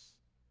Jesus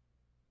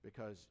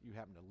because you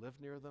happen to live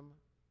near them,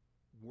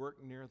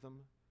 work near them,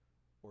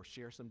 or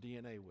share some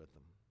DNA with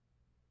them,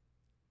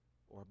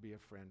 or be a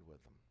friend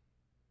with them.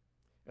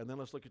 And then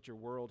let's look at your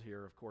world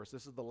here, of course.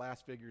 This is the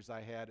last figures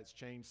I had. It's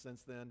changed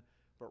since then.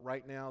 But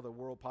right now, the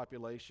world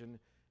population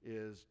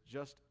is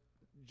just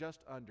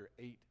under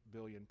 8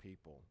 billion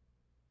people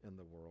in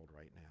the world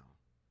right now.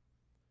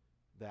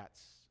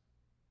 That's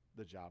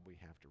the job we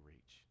have to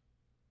reach.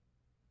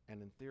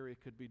 And in theory,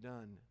 it could be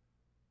done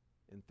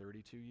in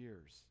 32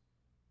 years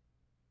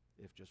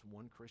if just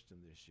one Christian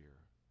this year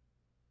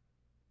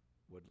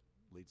would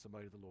lead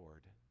somebody to the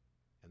Lord,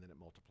 and then it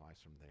multiplies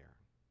from there.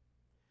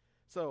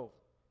 So,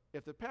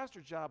 if the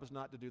pastor's job is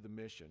not to do the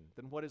mission,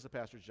 then what is the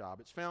pastor's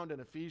job? It's found in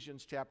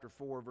Ephesians chapter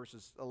 4,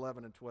 verses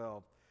 11 and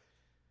 12.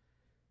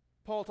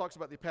 Paul talks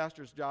about the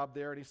pastor's job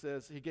there, and he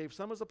says, he gave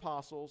some as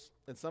apostles,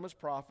 and some as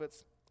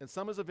prophets, and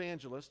some as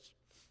evangelists,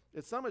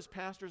 and some as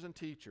pastors and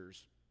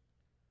teachers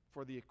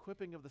for the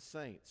equipping of the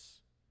saints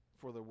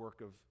for the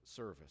work of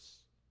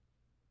service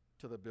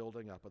to the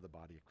building up of the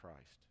body of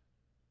Christ.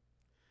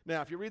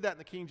 Now, if you read that in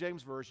the King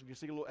James Version, you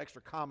see a little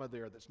extra comma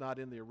there that's not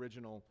in the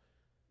original.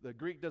 The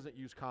Greek doesn't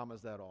use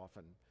commas that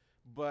often,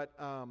 but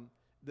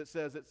that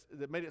says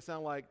that made it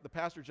sound like the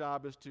pastor's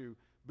job is to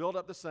build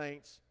up the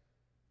saints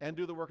and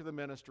do the work of the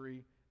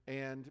ministry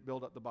and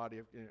build up the body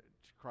of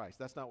Christ.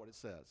 That's not what it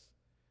says.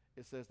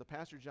 It says the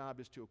pastor's job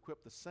is to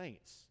equip the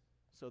saints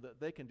so that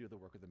they can do the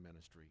work of the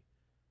ministry,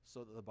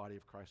 so that the body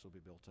of Christ will be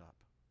built up.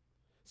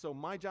 So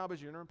my job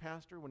as your interim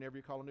pastor, whenever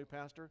you call a new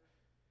pastor,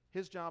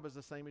 his job is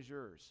the same as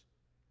yours.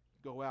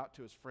 Go out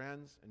to his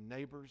friends and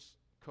neighbors,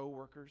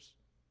 co-workers.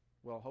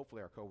 Well,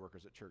 hopefully our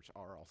co-workers at church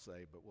are, I'll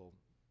say, but we'll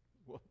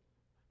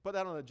put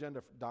that on the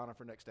agenda, Donna,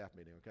 for next staff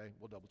meeting, okay?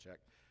 We'll double check.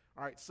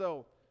 All right,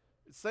 so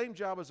same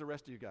job as the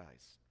rest of you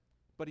guys,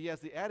 but he has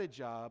the added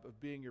job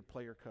of being your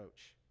player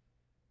coach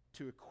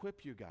to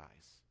equip you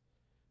guys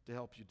to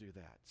help you do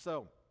that.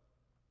 So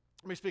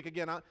let me speak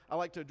again. I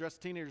like to address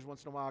teenagers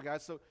once in a while,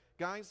 guys. So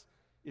guys,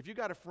 if you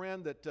got a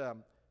friend that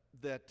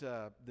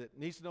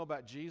needs to know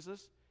about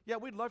Jesus, yeah,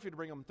 we'd love for you to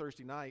bring them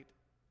Thursday night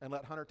and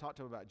let Hunter talk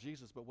to him about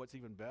Jesus, but what's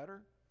even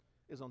better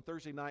is on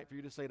Thursday night for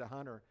you to say to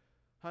Hunter,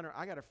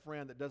 I got a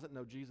friend that doesn't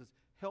know Jesus.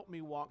 Help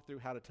me walk through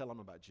how to tell him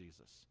about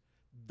Jesus.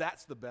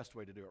 That's the best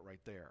way to do it right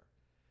there.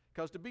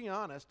 Because to be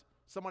honest,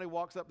 somebody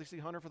walks up, they see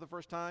Hunter for the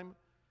first time,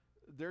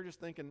 they're just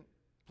thinking,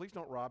 please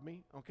don't rob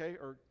me, okay?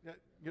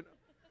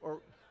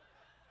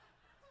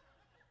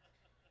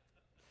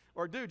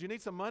 Or dude, you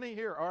need some money?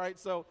 Here, all right,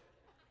 so,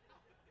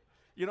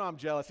 I'm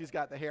jealous. He's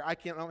got the hair. I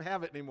don't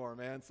have it anymore,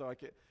 man, so I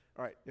can't.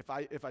 All right,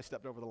 if I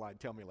stepped over the line,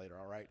 tell me later,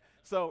 all right?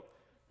 So,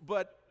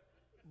 but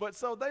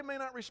so they may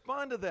not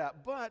respond to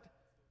that, but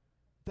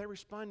they're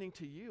responding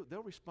to you.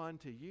 They'll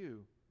respond to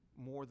you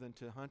more than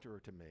to Hunter or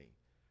to me.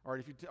 Or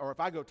if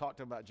I go talk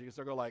to them about Jesus,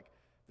 they'll go like,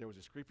 there was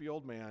this creepy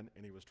old man,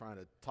 and he was trying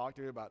to talk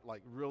to me about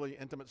like really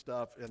intimate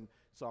stuff, and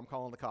so I'm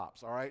calling the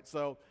cops, all right?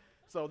 So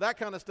that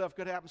kind of stuff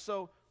could happen.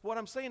 So what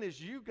I'm saying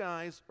is you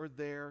guys are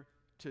there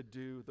to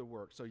do the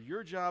work. So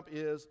your job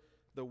is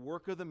the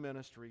work of the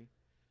ministry,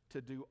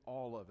 to do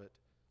all of it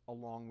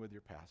along with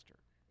your pastor,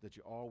 that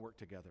you all work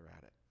together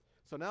at it.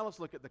 So now let's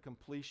look at the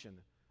completion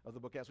of the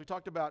book of Acts. We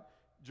talked about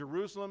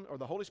Jerusalem, or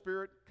the Holy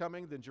Spirit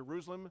coming, then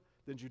Jerusalem,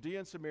 then Judea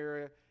and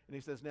Samaria, and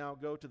he says now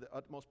go to the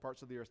utmost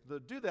parts of the earth. To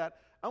do that,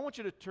 I want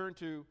you to turn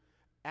to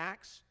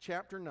Acts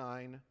chapter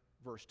 9,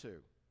 verse 2.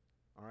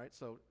 All right,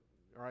 so,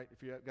 all right,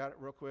 if you got it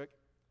real quick.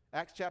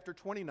 Acts chapter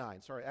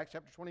 29,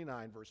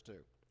 verse 2.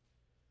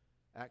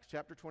 Acts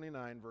chapter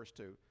 29, verse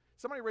 2.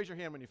 Somebody raise your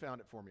hand when you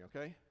found it for me,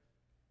 okay?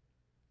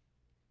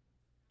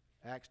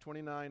 Acts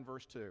 29,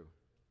 verse 2.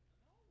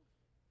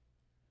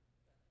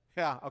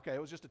 Yeah, okay,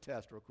 it was just a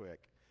test real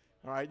quick.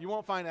 All right, you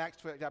won't find Acts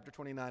chapter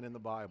 29 in the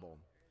Bible.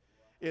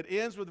 It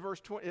ends with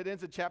it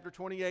ends in chapter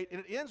 28,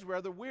 and it ends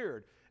rather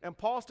weird. And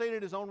Paul stayed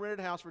at his own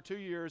rented house for 2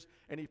 years,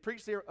 and he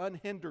preached there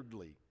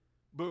unhinderedly.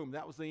 Boom,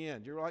 that was the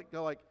end. You're like,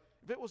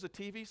 if it was a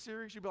TV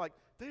series, you'd be like,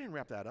 they didn't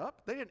wrap that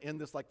up. They didn't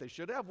end this like they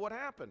should have. What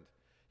happened?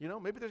 You know,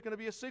 maybe there's going to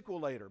be a sequel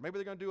later. Maybe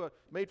they're going to do a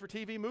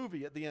made-for-TV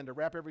movie at the end to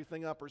wrap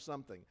everything up or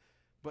something.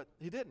 But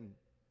he didn't.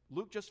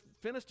 Luke just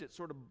finished it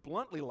sort of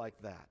bluntly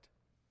like that.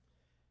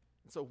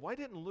 And so why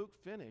didn't Luke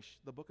finish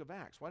the book of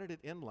Acts? Why did it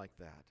end like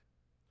that?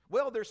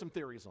 Well, there's some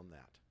theories on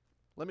that.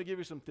 Let me give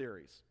you some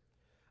theories.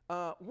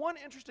 One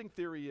interesting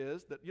theory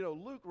is that,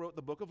 Luke wrote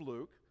the book of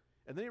Luke,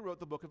 and then he wrote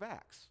the book of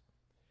Acts.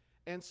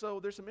 And so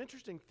there's some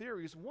interesting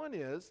theories. One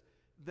is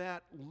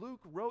that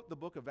Luke wrote the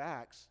book of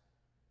Acts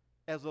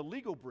as a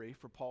legal brief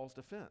for Paul's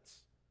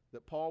defense,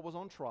 that Paul was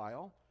on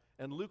trial,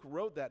 and Luke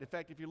wrote that. In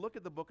fact, if you look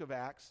at the book of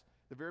Acts,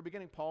 the very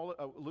beginning,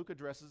 Luke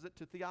addresses it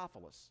to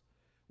Theophilus,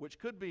 which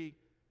could be,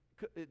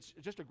 it's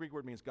just a Greek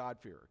word, means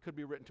God-fearer. It could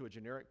be written to a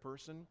generic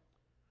person,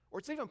 or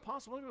it's even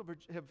possible, people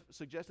have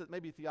suggested that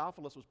maybe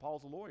Theophilus was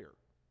Paul's lawyer,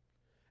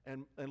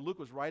 and Luke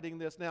was writing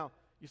this. Now,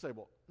 you say,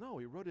 well, no,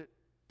 he wrote it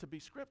to be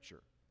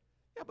scripture.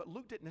 Yeah, but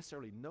Luke didn't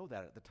necessarily know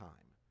that at the time.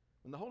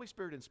 When the Holy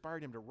Spirit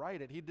inspired him to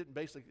write it, he didn't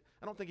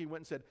I don't think he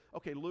went and said,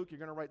 okay, Luke, you're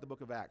going to write the book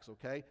of Acts,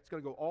 okay? It's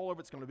going to go all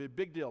over, it's going to be a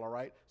big deal, all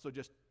right? So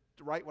just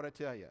write what I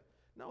tell you.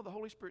 No, the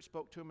Holy Spirit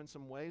spoke to him in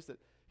some ways that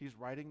he's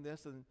writing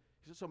this, and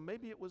he said, so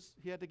maybe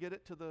he had to get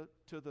it to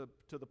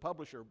the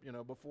publisher,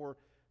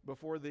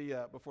 before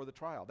the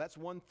trial. That's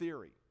one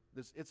theory.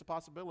 It's a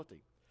possibility.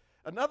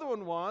 Another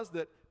one was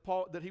that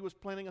he was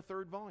planning a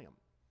third volume,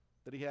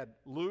 that he had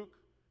Luke,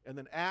 and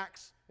then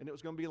Acts, and it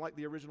was going to be like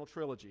the original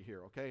trilogy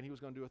here, okay? And he was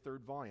going to do a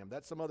third volume.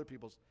 That's some other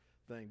people's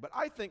thing. But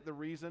I think the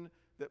reason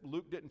that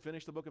Luke didn't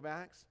finish the book of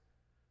Acts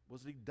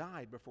was that he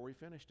died before he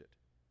finished it.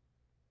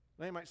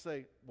 Now you might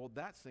say, well,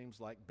 that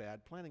seems like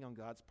bad planning on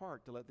God's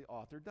part to let the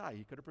author die.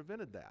 He could have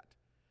prevented that.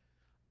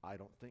 I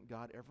don't think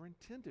God ever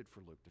intended for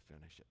Luke to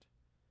finish it.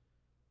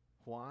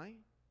 Why?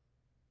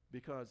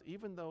 Because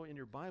even though in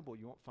your Bible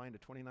you won't find a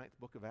 29th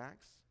book of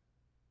Acts,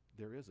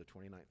 there is a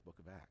 29th book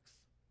of Acts.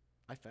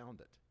 I found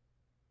it.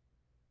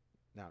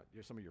 Now,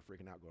 some of you are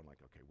freaking out going like,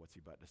 okay, what's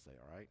he about to say,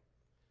 all right?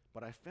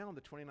 But I found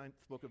the 29th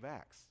book of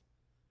Acts.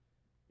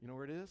 You know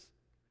where it is?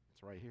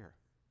 It's right here.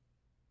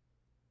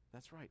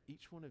 That's right.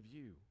 Each one of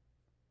you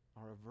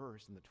are a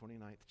verse in the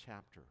 29th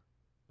chapter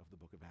of the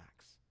book of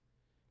Acts.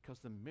 Because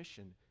the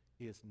mission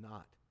is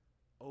not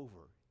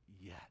over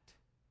yet.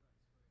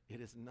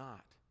 It is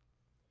not.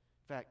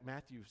 In fact,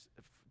 Matthew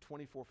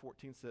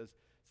 24:14 says,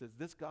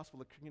 this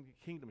gospel of the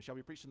kingdom shall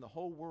be preached in the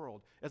whole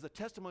world as a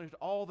testimony to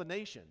all the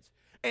nations.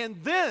 And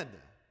then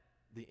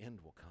the end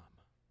will come.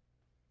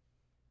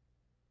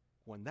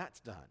 When that's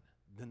done,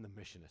 then the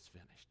mission is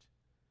finished.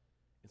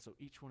 And so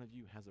each one of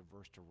you has a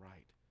verse to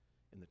write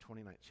in the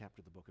 29th chapter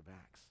of the book of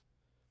Acts.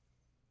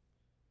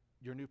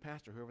 Your new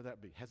pastor, whoever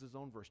that be, has his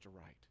own verse to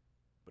write,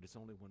 but it's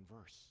only one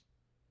verse.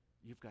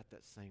 You've got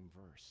that same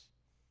verse.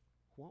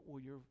 What will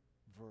your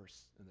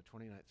verse in the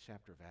 29th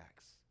chapter of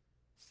Acts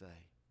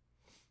say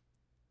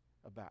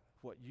about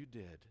what you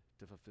did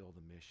to fulfill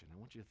the mission? I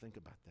want you to think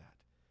about that,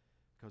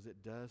 because it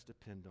does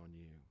depend on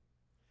you.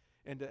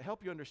 And to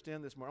help you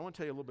understand this more, I want to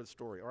tell you a little bit of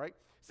story, all right?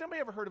 Has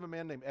anybody ever heard of a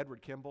man named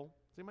Edward Kimball?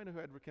 Does anybody know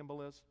who Edward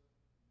Kimball is?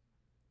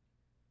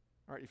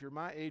 All right, if you're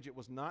my age, it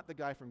was not the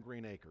guy from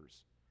Green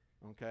Acres,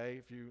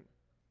 okay?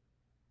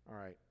 All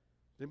right.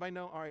 Does anybody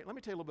know? All right, let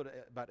me tell you a little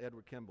bit about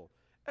Edward Kimball.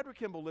 Edward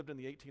Kimball lived in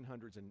the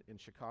 1800s in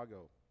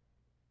Chicago.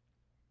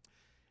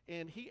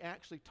 And he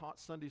actually taught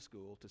Sunday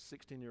school to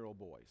 16-year-old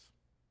boys.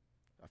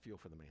 I feel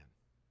for the man.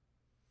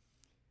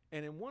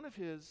 And in one of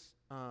his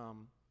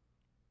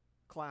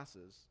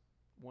classes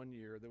one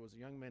year, there was a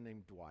young man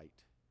named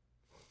Dwight.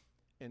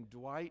 And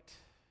Dwight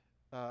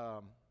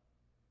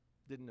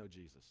didn't know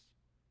Jesus.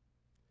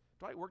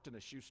 Dwight worked in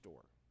a shoe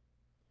store.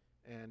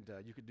 And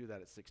you could do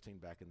that at 16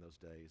 back in those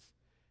days.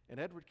 And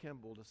Edward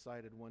Kimball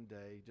decided one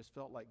day, just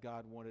felt like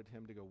God wanted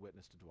him to go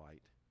witness to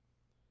Dwight.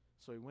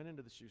 So he went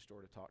into the shoe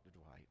store to talk to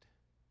Dwight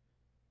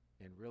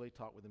and really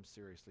talked with him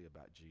seriously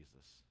about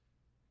Jesus.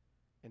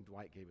 And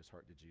Dwight gave his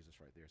heart to Jesus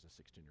right there as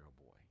a 16-year-old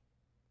boy.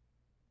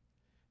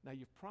 Now,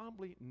 you've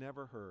probably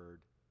never heard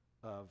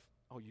of,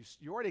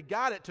 you already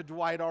got it to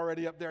Dwight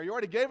already up there. You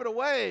already gave it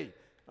away,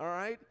 all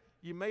right?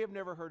 You may have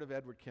never heard of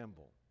Edward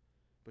Kimball,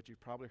 but you've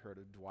probably heard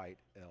of Dwight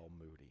L.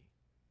 Moody,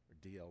 or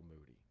D.L.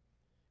 Moody.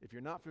 If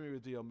you're not familiar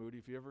with D.L. Moody,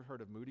 if you ever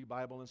heard of Moody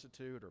Bible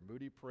Institute, or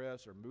Moody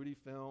Press, or Moody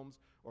Films,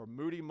 or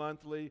Moody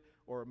Monthly,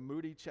 or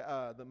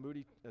the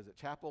Moody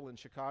Chapel in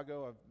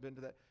Chicago, I've been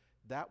to that.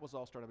 That was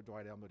all started by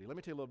Dwight L. Moody. Let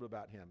me tell you a little bit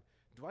about him.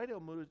 Dwight L.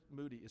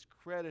 Moody is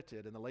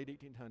credited in the late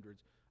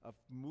 1800s of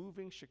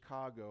moving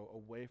Chicago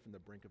away from the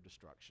brink of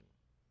destruction.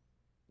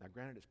 Now,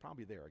 granted, it's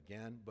probably there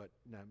again, but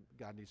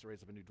God needs to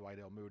raise up a new Dwight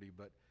L. Moody.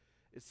 But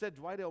it said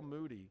Dwight L.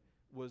 Moody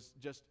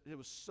it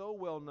was so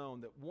well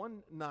known that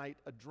one night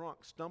a drunk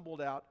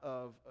stumbled out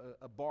of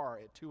a bar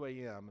at 2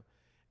 a.m.,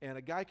 and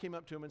a guy came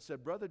up to him and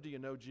said, "Brother, do you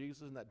know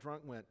Jesus?" And that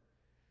drunk went,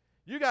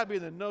 "You got to be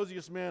the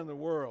nosiest man in the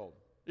world.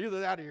 Either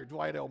that or you're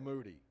Dwight L.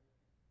 Moody."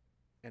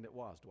 And it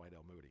was Dwight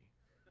L. Moody.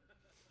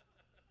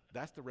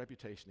 That's the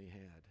reputation he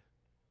had.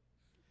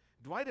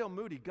 Dwight L.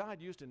 Moody,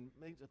 God used in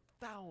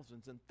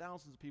thousands and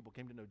thousands of people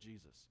came to know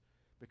Jesus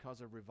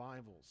because of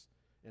revivals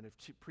and of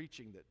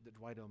preaching that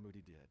Dwight L.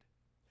 Moody did.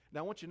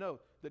 Now, I want you to know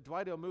that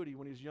Dwight L. Moody,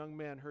 when he was a young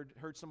man,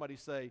 heard somebody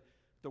say,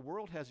 "The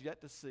world has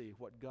yet to see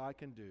what God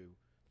can do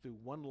through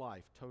one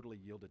life totally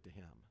yielded to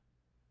him."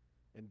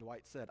 And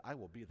Dwight said, "I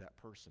will be that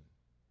person."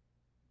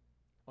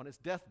 On his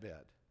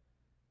deathbed,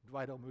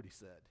 Dwight L. Moody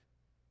said,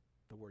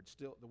 the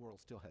world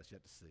still has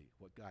yet to see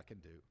what God can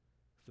do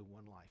through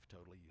one life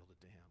totally yielded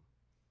to him.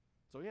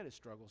 So he had his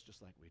struggles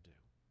just like we do.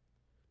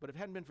 But if it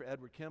hadn't been for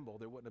Edward Kimball,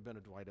 there wouldn't have been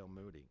a Dwight L.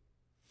 Moody.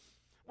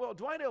 Well,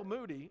 Dwight L.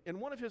 Moody, in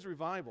one of his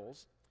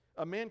revivals,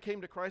 a man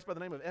came to Christ by the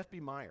name of F.B.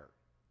 Meyer.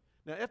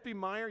 Now, F.B.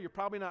 Meyer, you've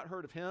probably not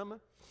heard of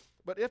him,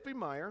 but F.B.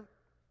 Meyer,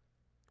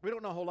 we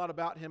don't know a whole lot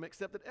about him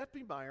except that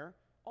F.B. Meyer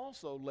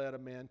also led a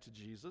man to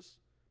Jesus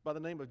by the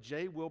name of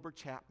J. Wilbur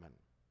Chapman.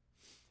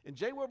 And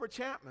J. Wilbur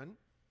Chapman,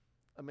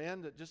 a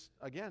man that just,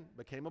 again,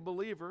 became a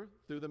believer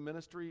through the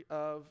ministry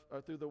of,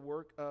 through the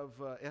work of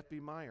F.B.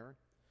 Meyer.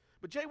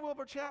 But J.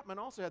 Wilbur Chapman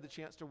also had the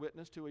chance to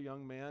witness to a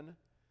young man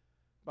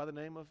by the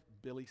name of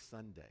Billy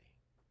Sunday.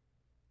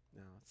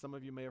 Now, some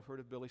of you may have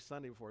heard of Billy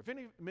Sunday before. If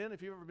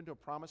you've ever been to a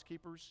Promise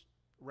Keepers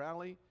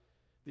rally,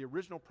 the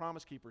original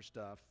Promise Keepers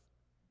stuff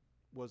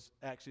was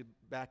actually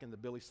back in the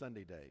Billy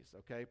Sunday days,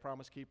 okay?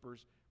 Promise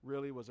Keepers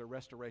really was a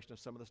restoration of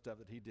some of the stuff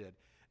that he did.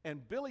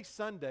 And Billy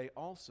Sunday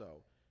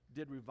also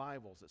did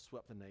revivals that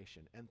swept the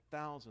nation, and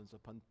thousands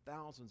upon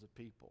thousands of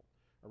people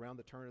around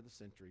the turn of the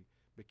century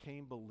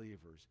became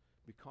believers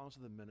because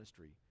of the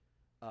ministry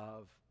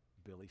of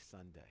Billy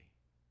Sunday.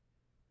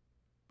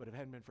 But if it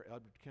hadn't been for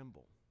Edward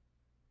Kimball,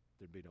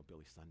 there'd be no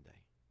Billy Sunday.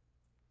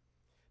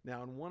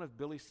 Now, in one of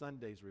Billy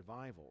Sunday's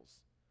revivals,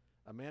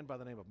 a man by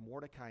the name of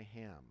Mordecai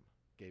Ham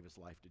gave his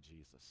life to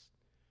Jesus.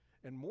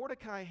 And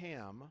Mordecai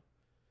Ham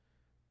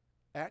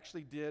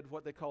actually did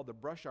what they called the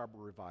brush arbor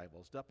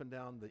revivals up and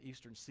down the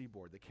eastern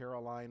seaboard, the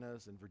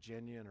Carolinas and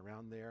Virginia and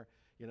around there.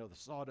 You know, the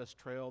Sawdust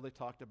Trail, they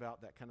talked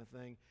about that kind of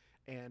thing.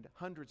 And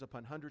hundreds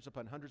upon hundreds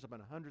upon hundreds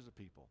upon hundreds of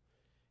people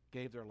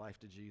gave their life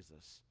to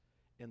Jesus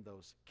in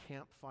those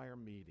campfire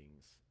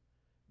meetings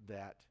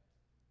that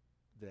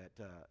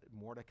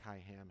Mordecai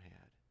Ham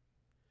had.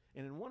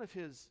 And in one of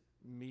his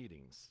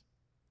meetings,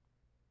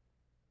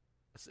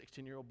 a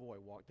 16-year-old boy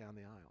walked down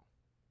the aisle.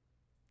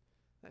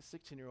 That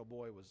 16-year-old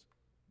boy was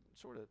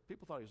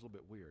people thought he was a little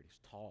bit weird. He's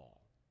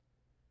tall,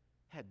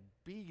 had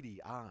beady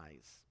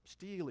eyes,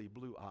 steely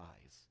blue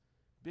eyes,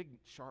 big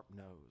sharp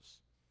nose.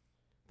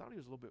 Thought he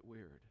was a little bit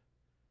weird,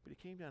 but he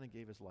came down and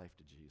gave his life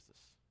to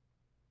Jesus.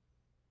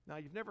 Now,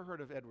 you've never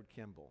heard of Edward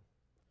Kimball.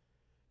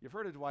 You've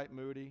heard of Dwight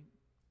Moody,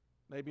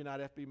 maybe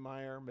not F.B.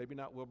 Meyer, maybe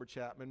not Wilbur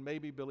Chapman,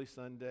 maybe Billy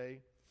Sunday,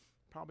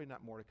 probably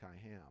not Mordecai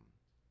Ham.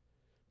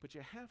 But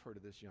you have heard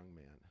of this young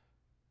man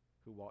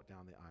who walked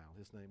down the aisle.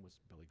 His name was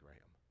Billy Graham.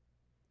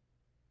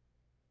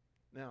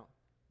 Now,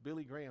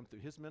 Billy Graham,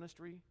 through his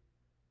ministry,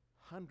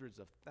 hundreds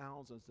of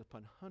thousands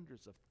upon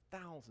hundreds of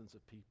thousands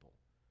of people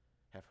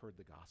have heard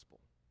the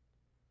gospel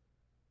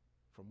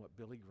from what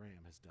Billy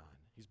Graham has done.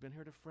 He's been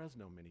here to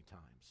Fresno many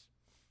times.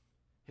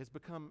 Has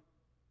become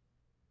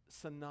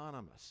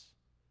synonymous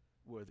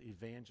with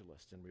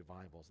evangelists and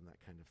revivals and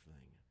that kind of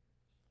thing.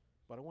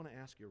 But I want to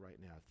ask you right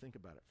now, think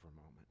about it for a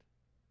moment,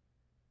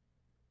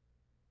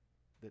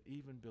 that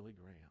even Billy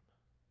Graham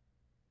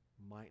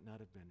might not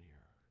have been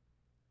here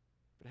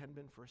if it hadn't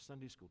been for a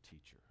Sunday school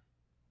teacher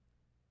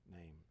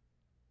named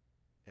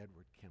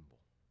Edward Kimball.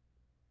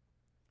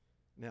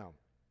 Now,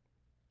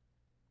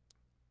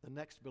 the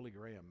next Billy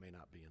Graham may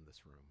not be in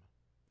this room.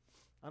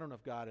 I don't know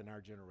if God in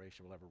our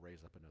generation will ever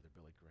raise up another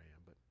Billy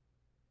Graham, but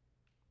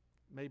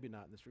maybe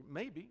not in this room.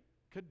 Maybe,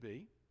 could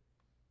be.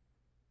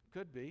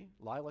 Could be.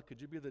 Lila,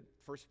 could you be the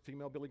first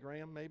female Billy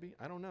Graham, maybe?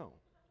 I don't know.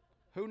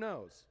 Who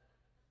knows?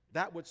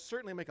 That would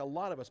certainly make a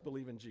lot of us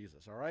believe in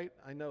Jesus, all right?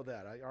 I know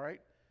that, all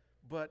right?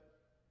 But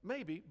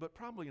maybe, but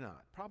probably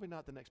not. Probably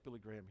not the next Billy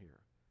Graham here.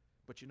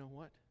 But you know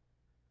what?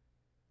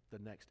 The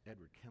next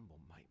Edward Kimball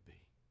might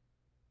be,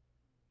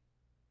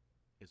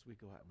 as we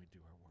go out and we do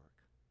our work.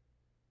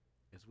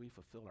 as we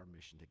fulfill our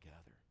mission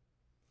together.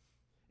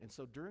 And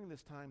so during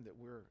this time that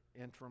we're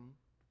interim,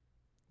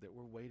 that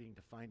we're waiting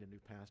to find a new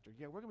pastor,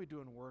 we're going to be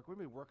doing work. We're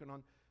going to be working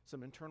on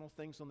some internal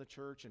things on the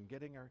church and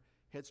getting our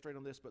head straight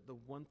on this, but the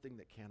one thing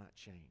that cannot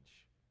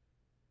change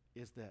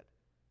is that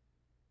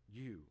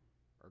you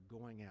are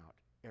going out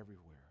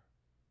everywhere,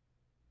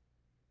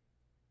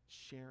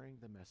 sharing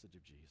the message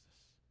of Jesus.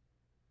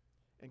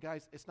 And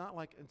guys, it's not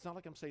like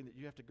I'm saying that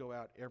you have to go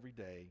out every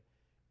day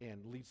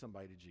and lead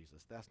somebody to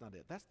Jesus. That's not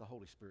it. That's the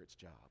Holy Spirit's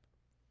job.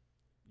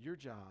 Your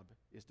job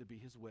is to be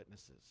his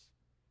witnesses,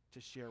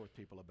 to share with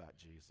people about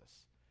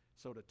Jesus.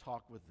 So to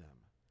talk with them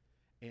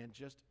and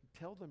just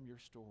tell them your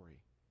story.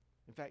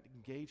 In fact,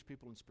 engage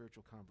people in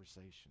spiritual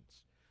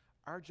conversations.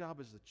 Our job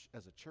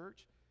as a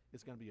church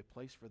is going to be a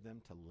place for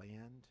them to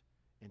land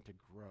and to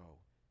grow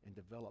and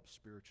develop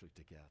spiritually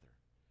together.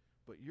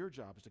 But your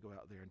job is to go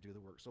out there and do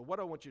the work. So what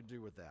do I want you to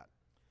do with that?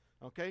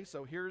 Okay,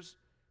 so here's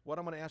what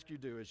I'm going to ask you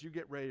to do is you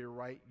get ready to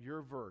write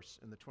your verse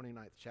in the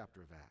 29th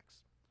chapter of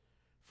Acts.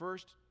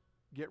 First,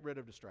 get rid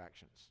of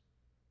distractions.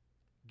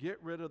 Get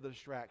rid of the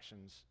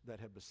distractions that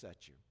have beset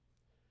you.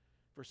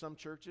 For some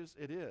churches,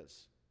 it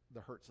is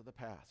the hurts of the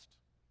past.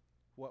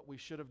 What we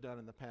should have done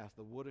in the past,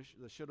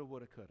 the shoulda,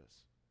 woulda,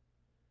 couldas.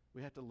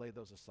 We have to lay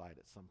those aside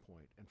at some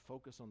point and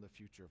focus on the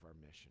future of our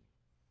mission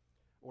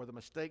or the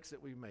mistakes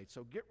that we've made.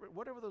 So get rid,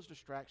 whatever those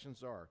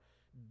distractions are,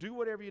 do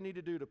whatever you need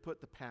to do to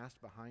put the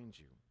past behind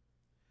you.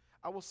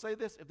 I will say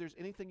this, if there's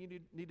anything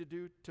you need to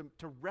do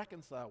to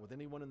reconcile with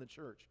anyone in the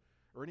church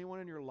or anyone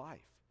in your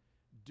life,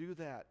 do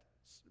that.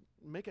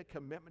 Make a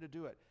commitment to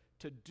do it.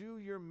 To do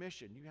your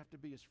mission, you have to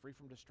be as free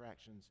from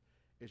distractions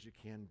as you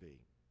can be.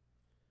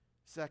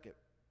 Second,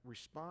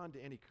 respond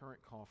to any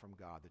current call from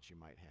God that you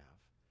might have.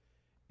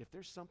 If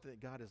there's something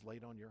that God has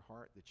laid on your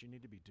heart that you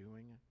need to be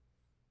doing,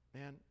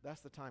 man,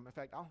 that's the time. In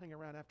fact, I'll hang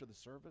around after the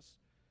service.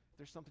 If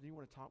there's something you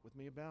want to talk with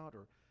me about,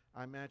 or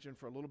I imagine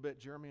for a little bit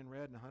Jeremy and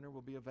Red and Hunter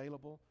will be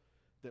available,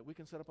 that we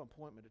can set up an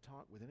appointment to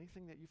talk with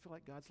anything that you feel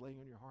like God's laying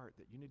on your heart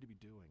that you need to be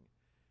doing.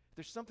 If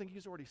there's something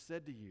he's already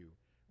said to you,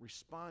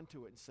 respond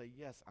to it and say,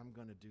 yes, I'm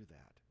going to do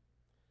that.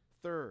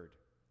 Third,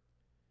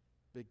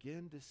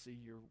 begin to see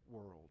your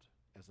world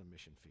as a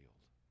mission field.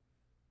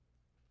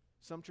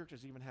 Some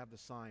churches even have the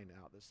sign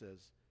out that says,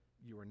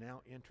 you are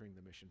now entering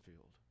the mission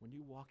field. When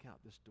you walk out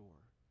this door,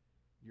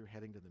 you're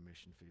heading to the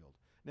mission field.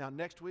 Now,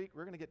 next week,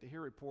 we're going to get to hear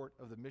a report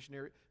of the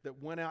missionary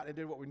that went out and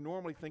did what we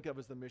normally think of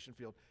as the mission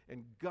field.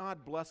 And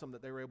God bless them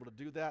that they were able to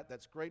do that.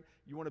 That's great.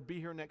 You want to be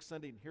here next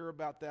Sunday and hear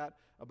about that,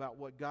 about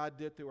what God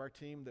did through our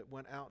team that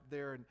went out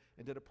there and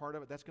did a part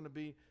of it. That's going to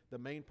be the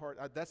main part.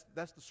 That's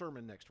the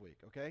sermon next week,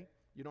 okay?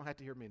 You don't have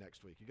to hear me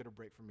next week. You get a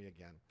break from me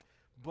again.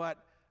 But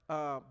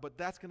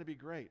that's going to be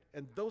great.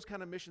 And those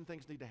kind of mission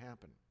things need to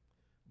happen.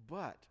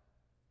 But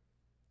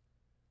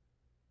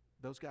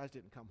those guys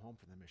didn't come home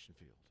from the mission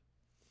field.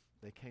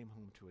 They came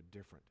home to a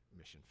different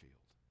mission field.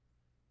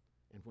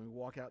 And when we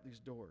walk out these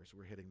doors,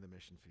 we're hitting the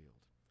mission field.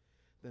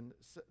 Then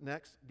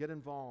next, get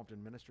involved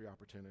in ministry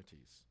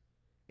opportunities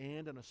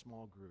and in a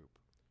small group.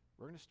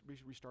 We're going to be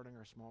restarting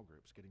our small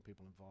groups, getting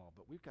people involved.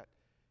 But we've got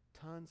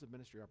tons of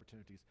ministry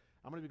opportunities.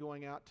 I'm going to be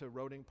going out to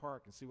Roding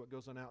Park and see what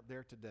goes on out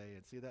there today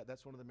and see that.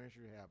 That's one of the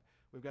ministries we have.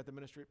 We've got the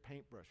ministry at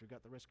Paintbrush. We've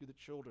got the Rescue the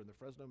Children, the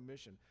Fresno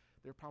Mission.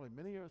 There are probably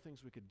many other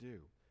things we could do.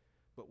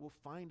 But we'll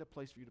find a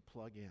place for you to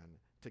plug in,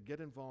 to get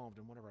involved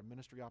in one of our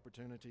ministry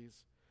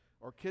opportunities.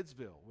 Or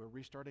Kidsville, we're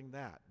restarting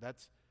that.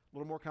 That's a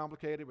little more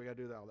complicated. We got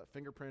to do all that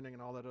fingerprinting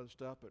and all that other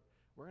stuff, but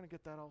we're going to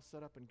get that all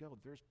set up and go.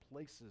 There's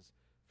places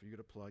for you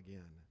to plug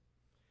in.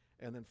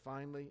 And then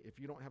finally, if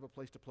you don't have a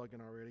place to plug in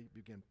already,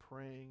 begin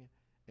praying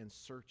and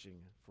searching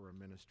for a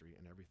ministry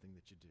in everything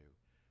that you do.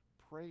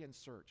 Pray and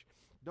search.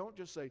 Don't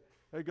just say,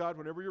 hey, God,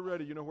 whenever you're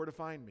ready, you know where to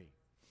find me.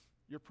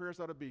 Your prayers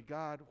ought to be,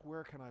 God,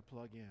 where can I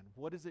plug in?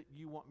 What is it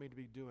you want me to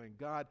be doing?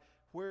 God,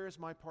 where is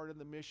my part of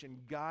the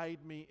mission? Guide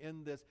me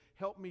in this.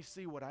 Help me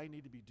see what I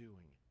need to be doing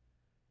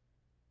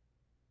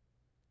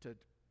to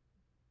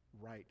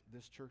write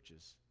this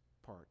church's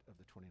part of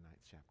the 29th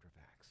chapter of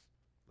Acts.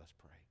 Let's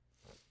pray.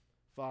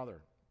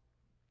 Father,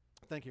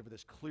 thank you for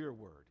this clear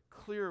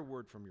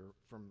word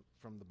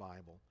from the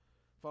Bible.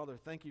 Father,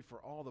 thank you for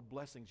all the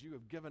blessings you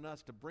have given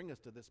us to bring us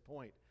to this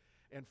point.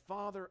 And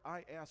Father,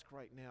 I ask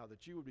right now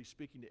that you would be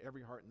speaking to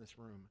every heart in this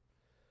room.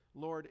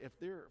 Lord, if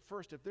there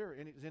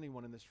is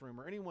anyone in this room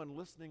or anyone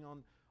listening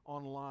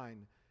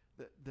online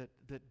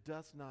that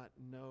does not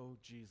know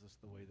Jesus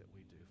the way that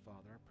we do,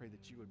 Father, I pray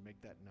that you would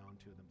make that known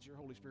to them. That your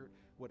Holy Spirit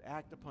would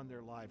act upon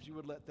their lives. You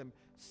would let them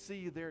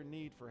see their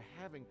need for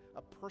having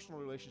a personal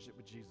relationship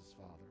with Jesus,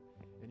 Father.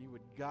 And you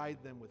would guide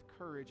them with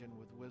courage and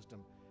with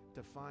wisdom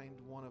to find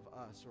one of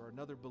us or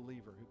another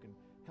believer who can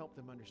help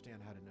them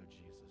understand how to know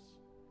Jesus.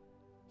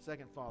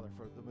 Second, Father,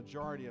 for the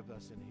majority of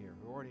us in here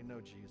who already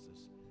know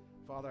Jesus,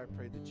 Father, I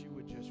pray that you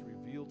would just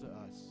reveal to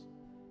us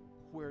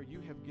where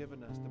you have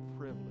given us the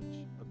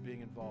privilege of being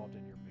involved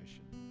in your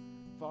mission.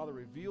 Father,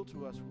 reveal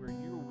to us where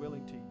you are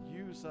willing to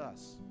use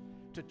us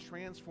to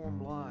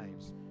transform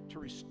lives, to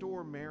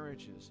restore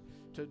marriages,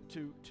 to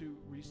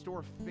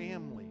restore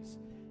families,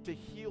 to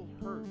heal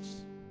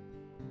hurts,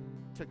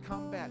 to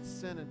combat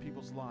sin in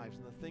people's lives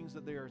and the things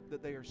that they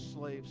are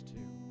slaves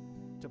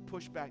to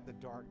push back the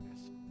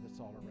darkness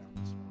that's all around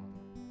us, Father.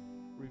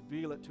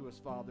 Reveal it to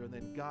us, Father, and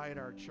then guide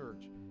our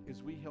church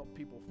as we help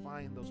people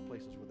find those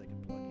places where they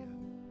can plug in.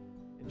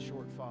 In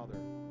short,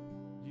 Father,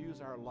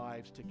 use our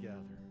lives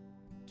together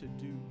to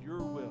do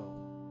your will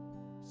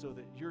so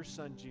that your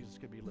Son Jesus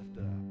could be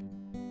lifted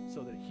up,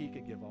 so that he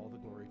could give all the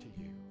glory to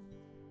you.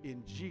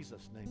 In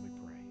Jesus' name we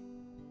pray.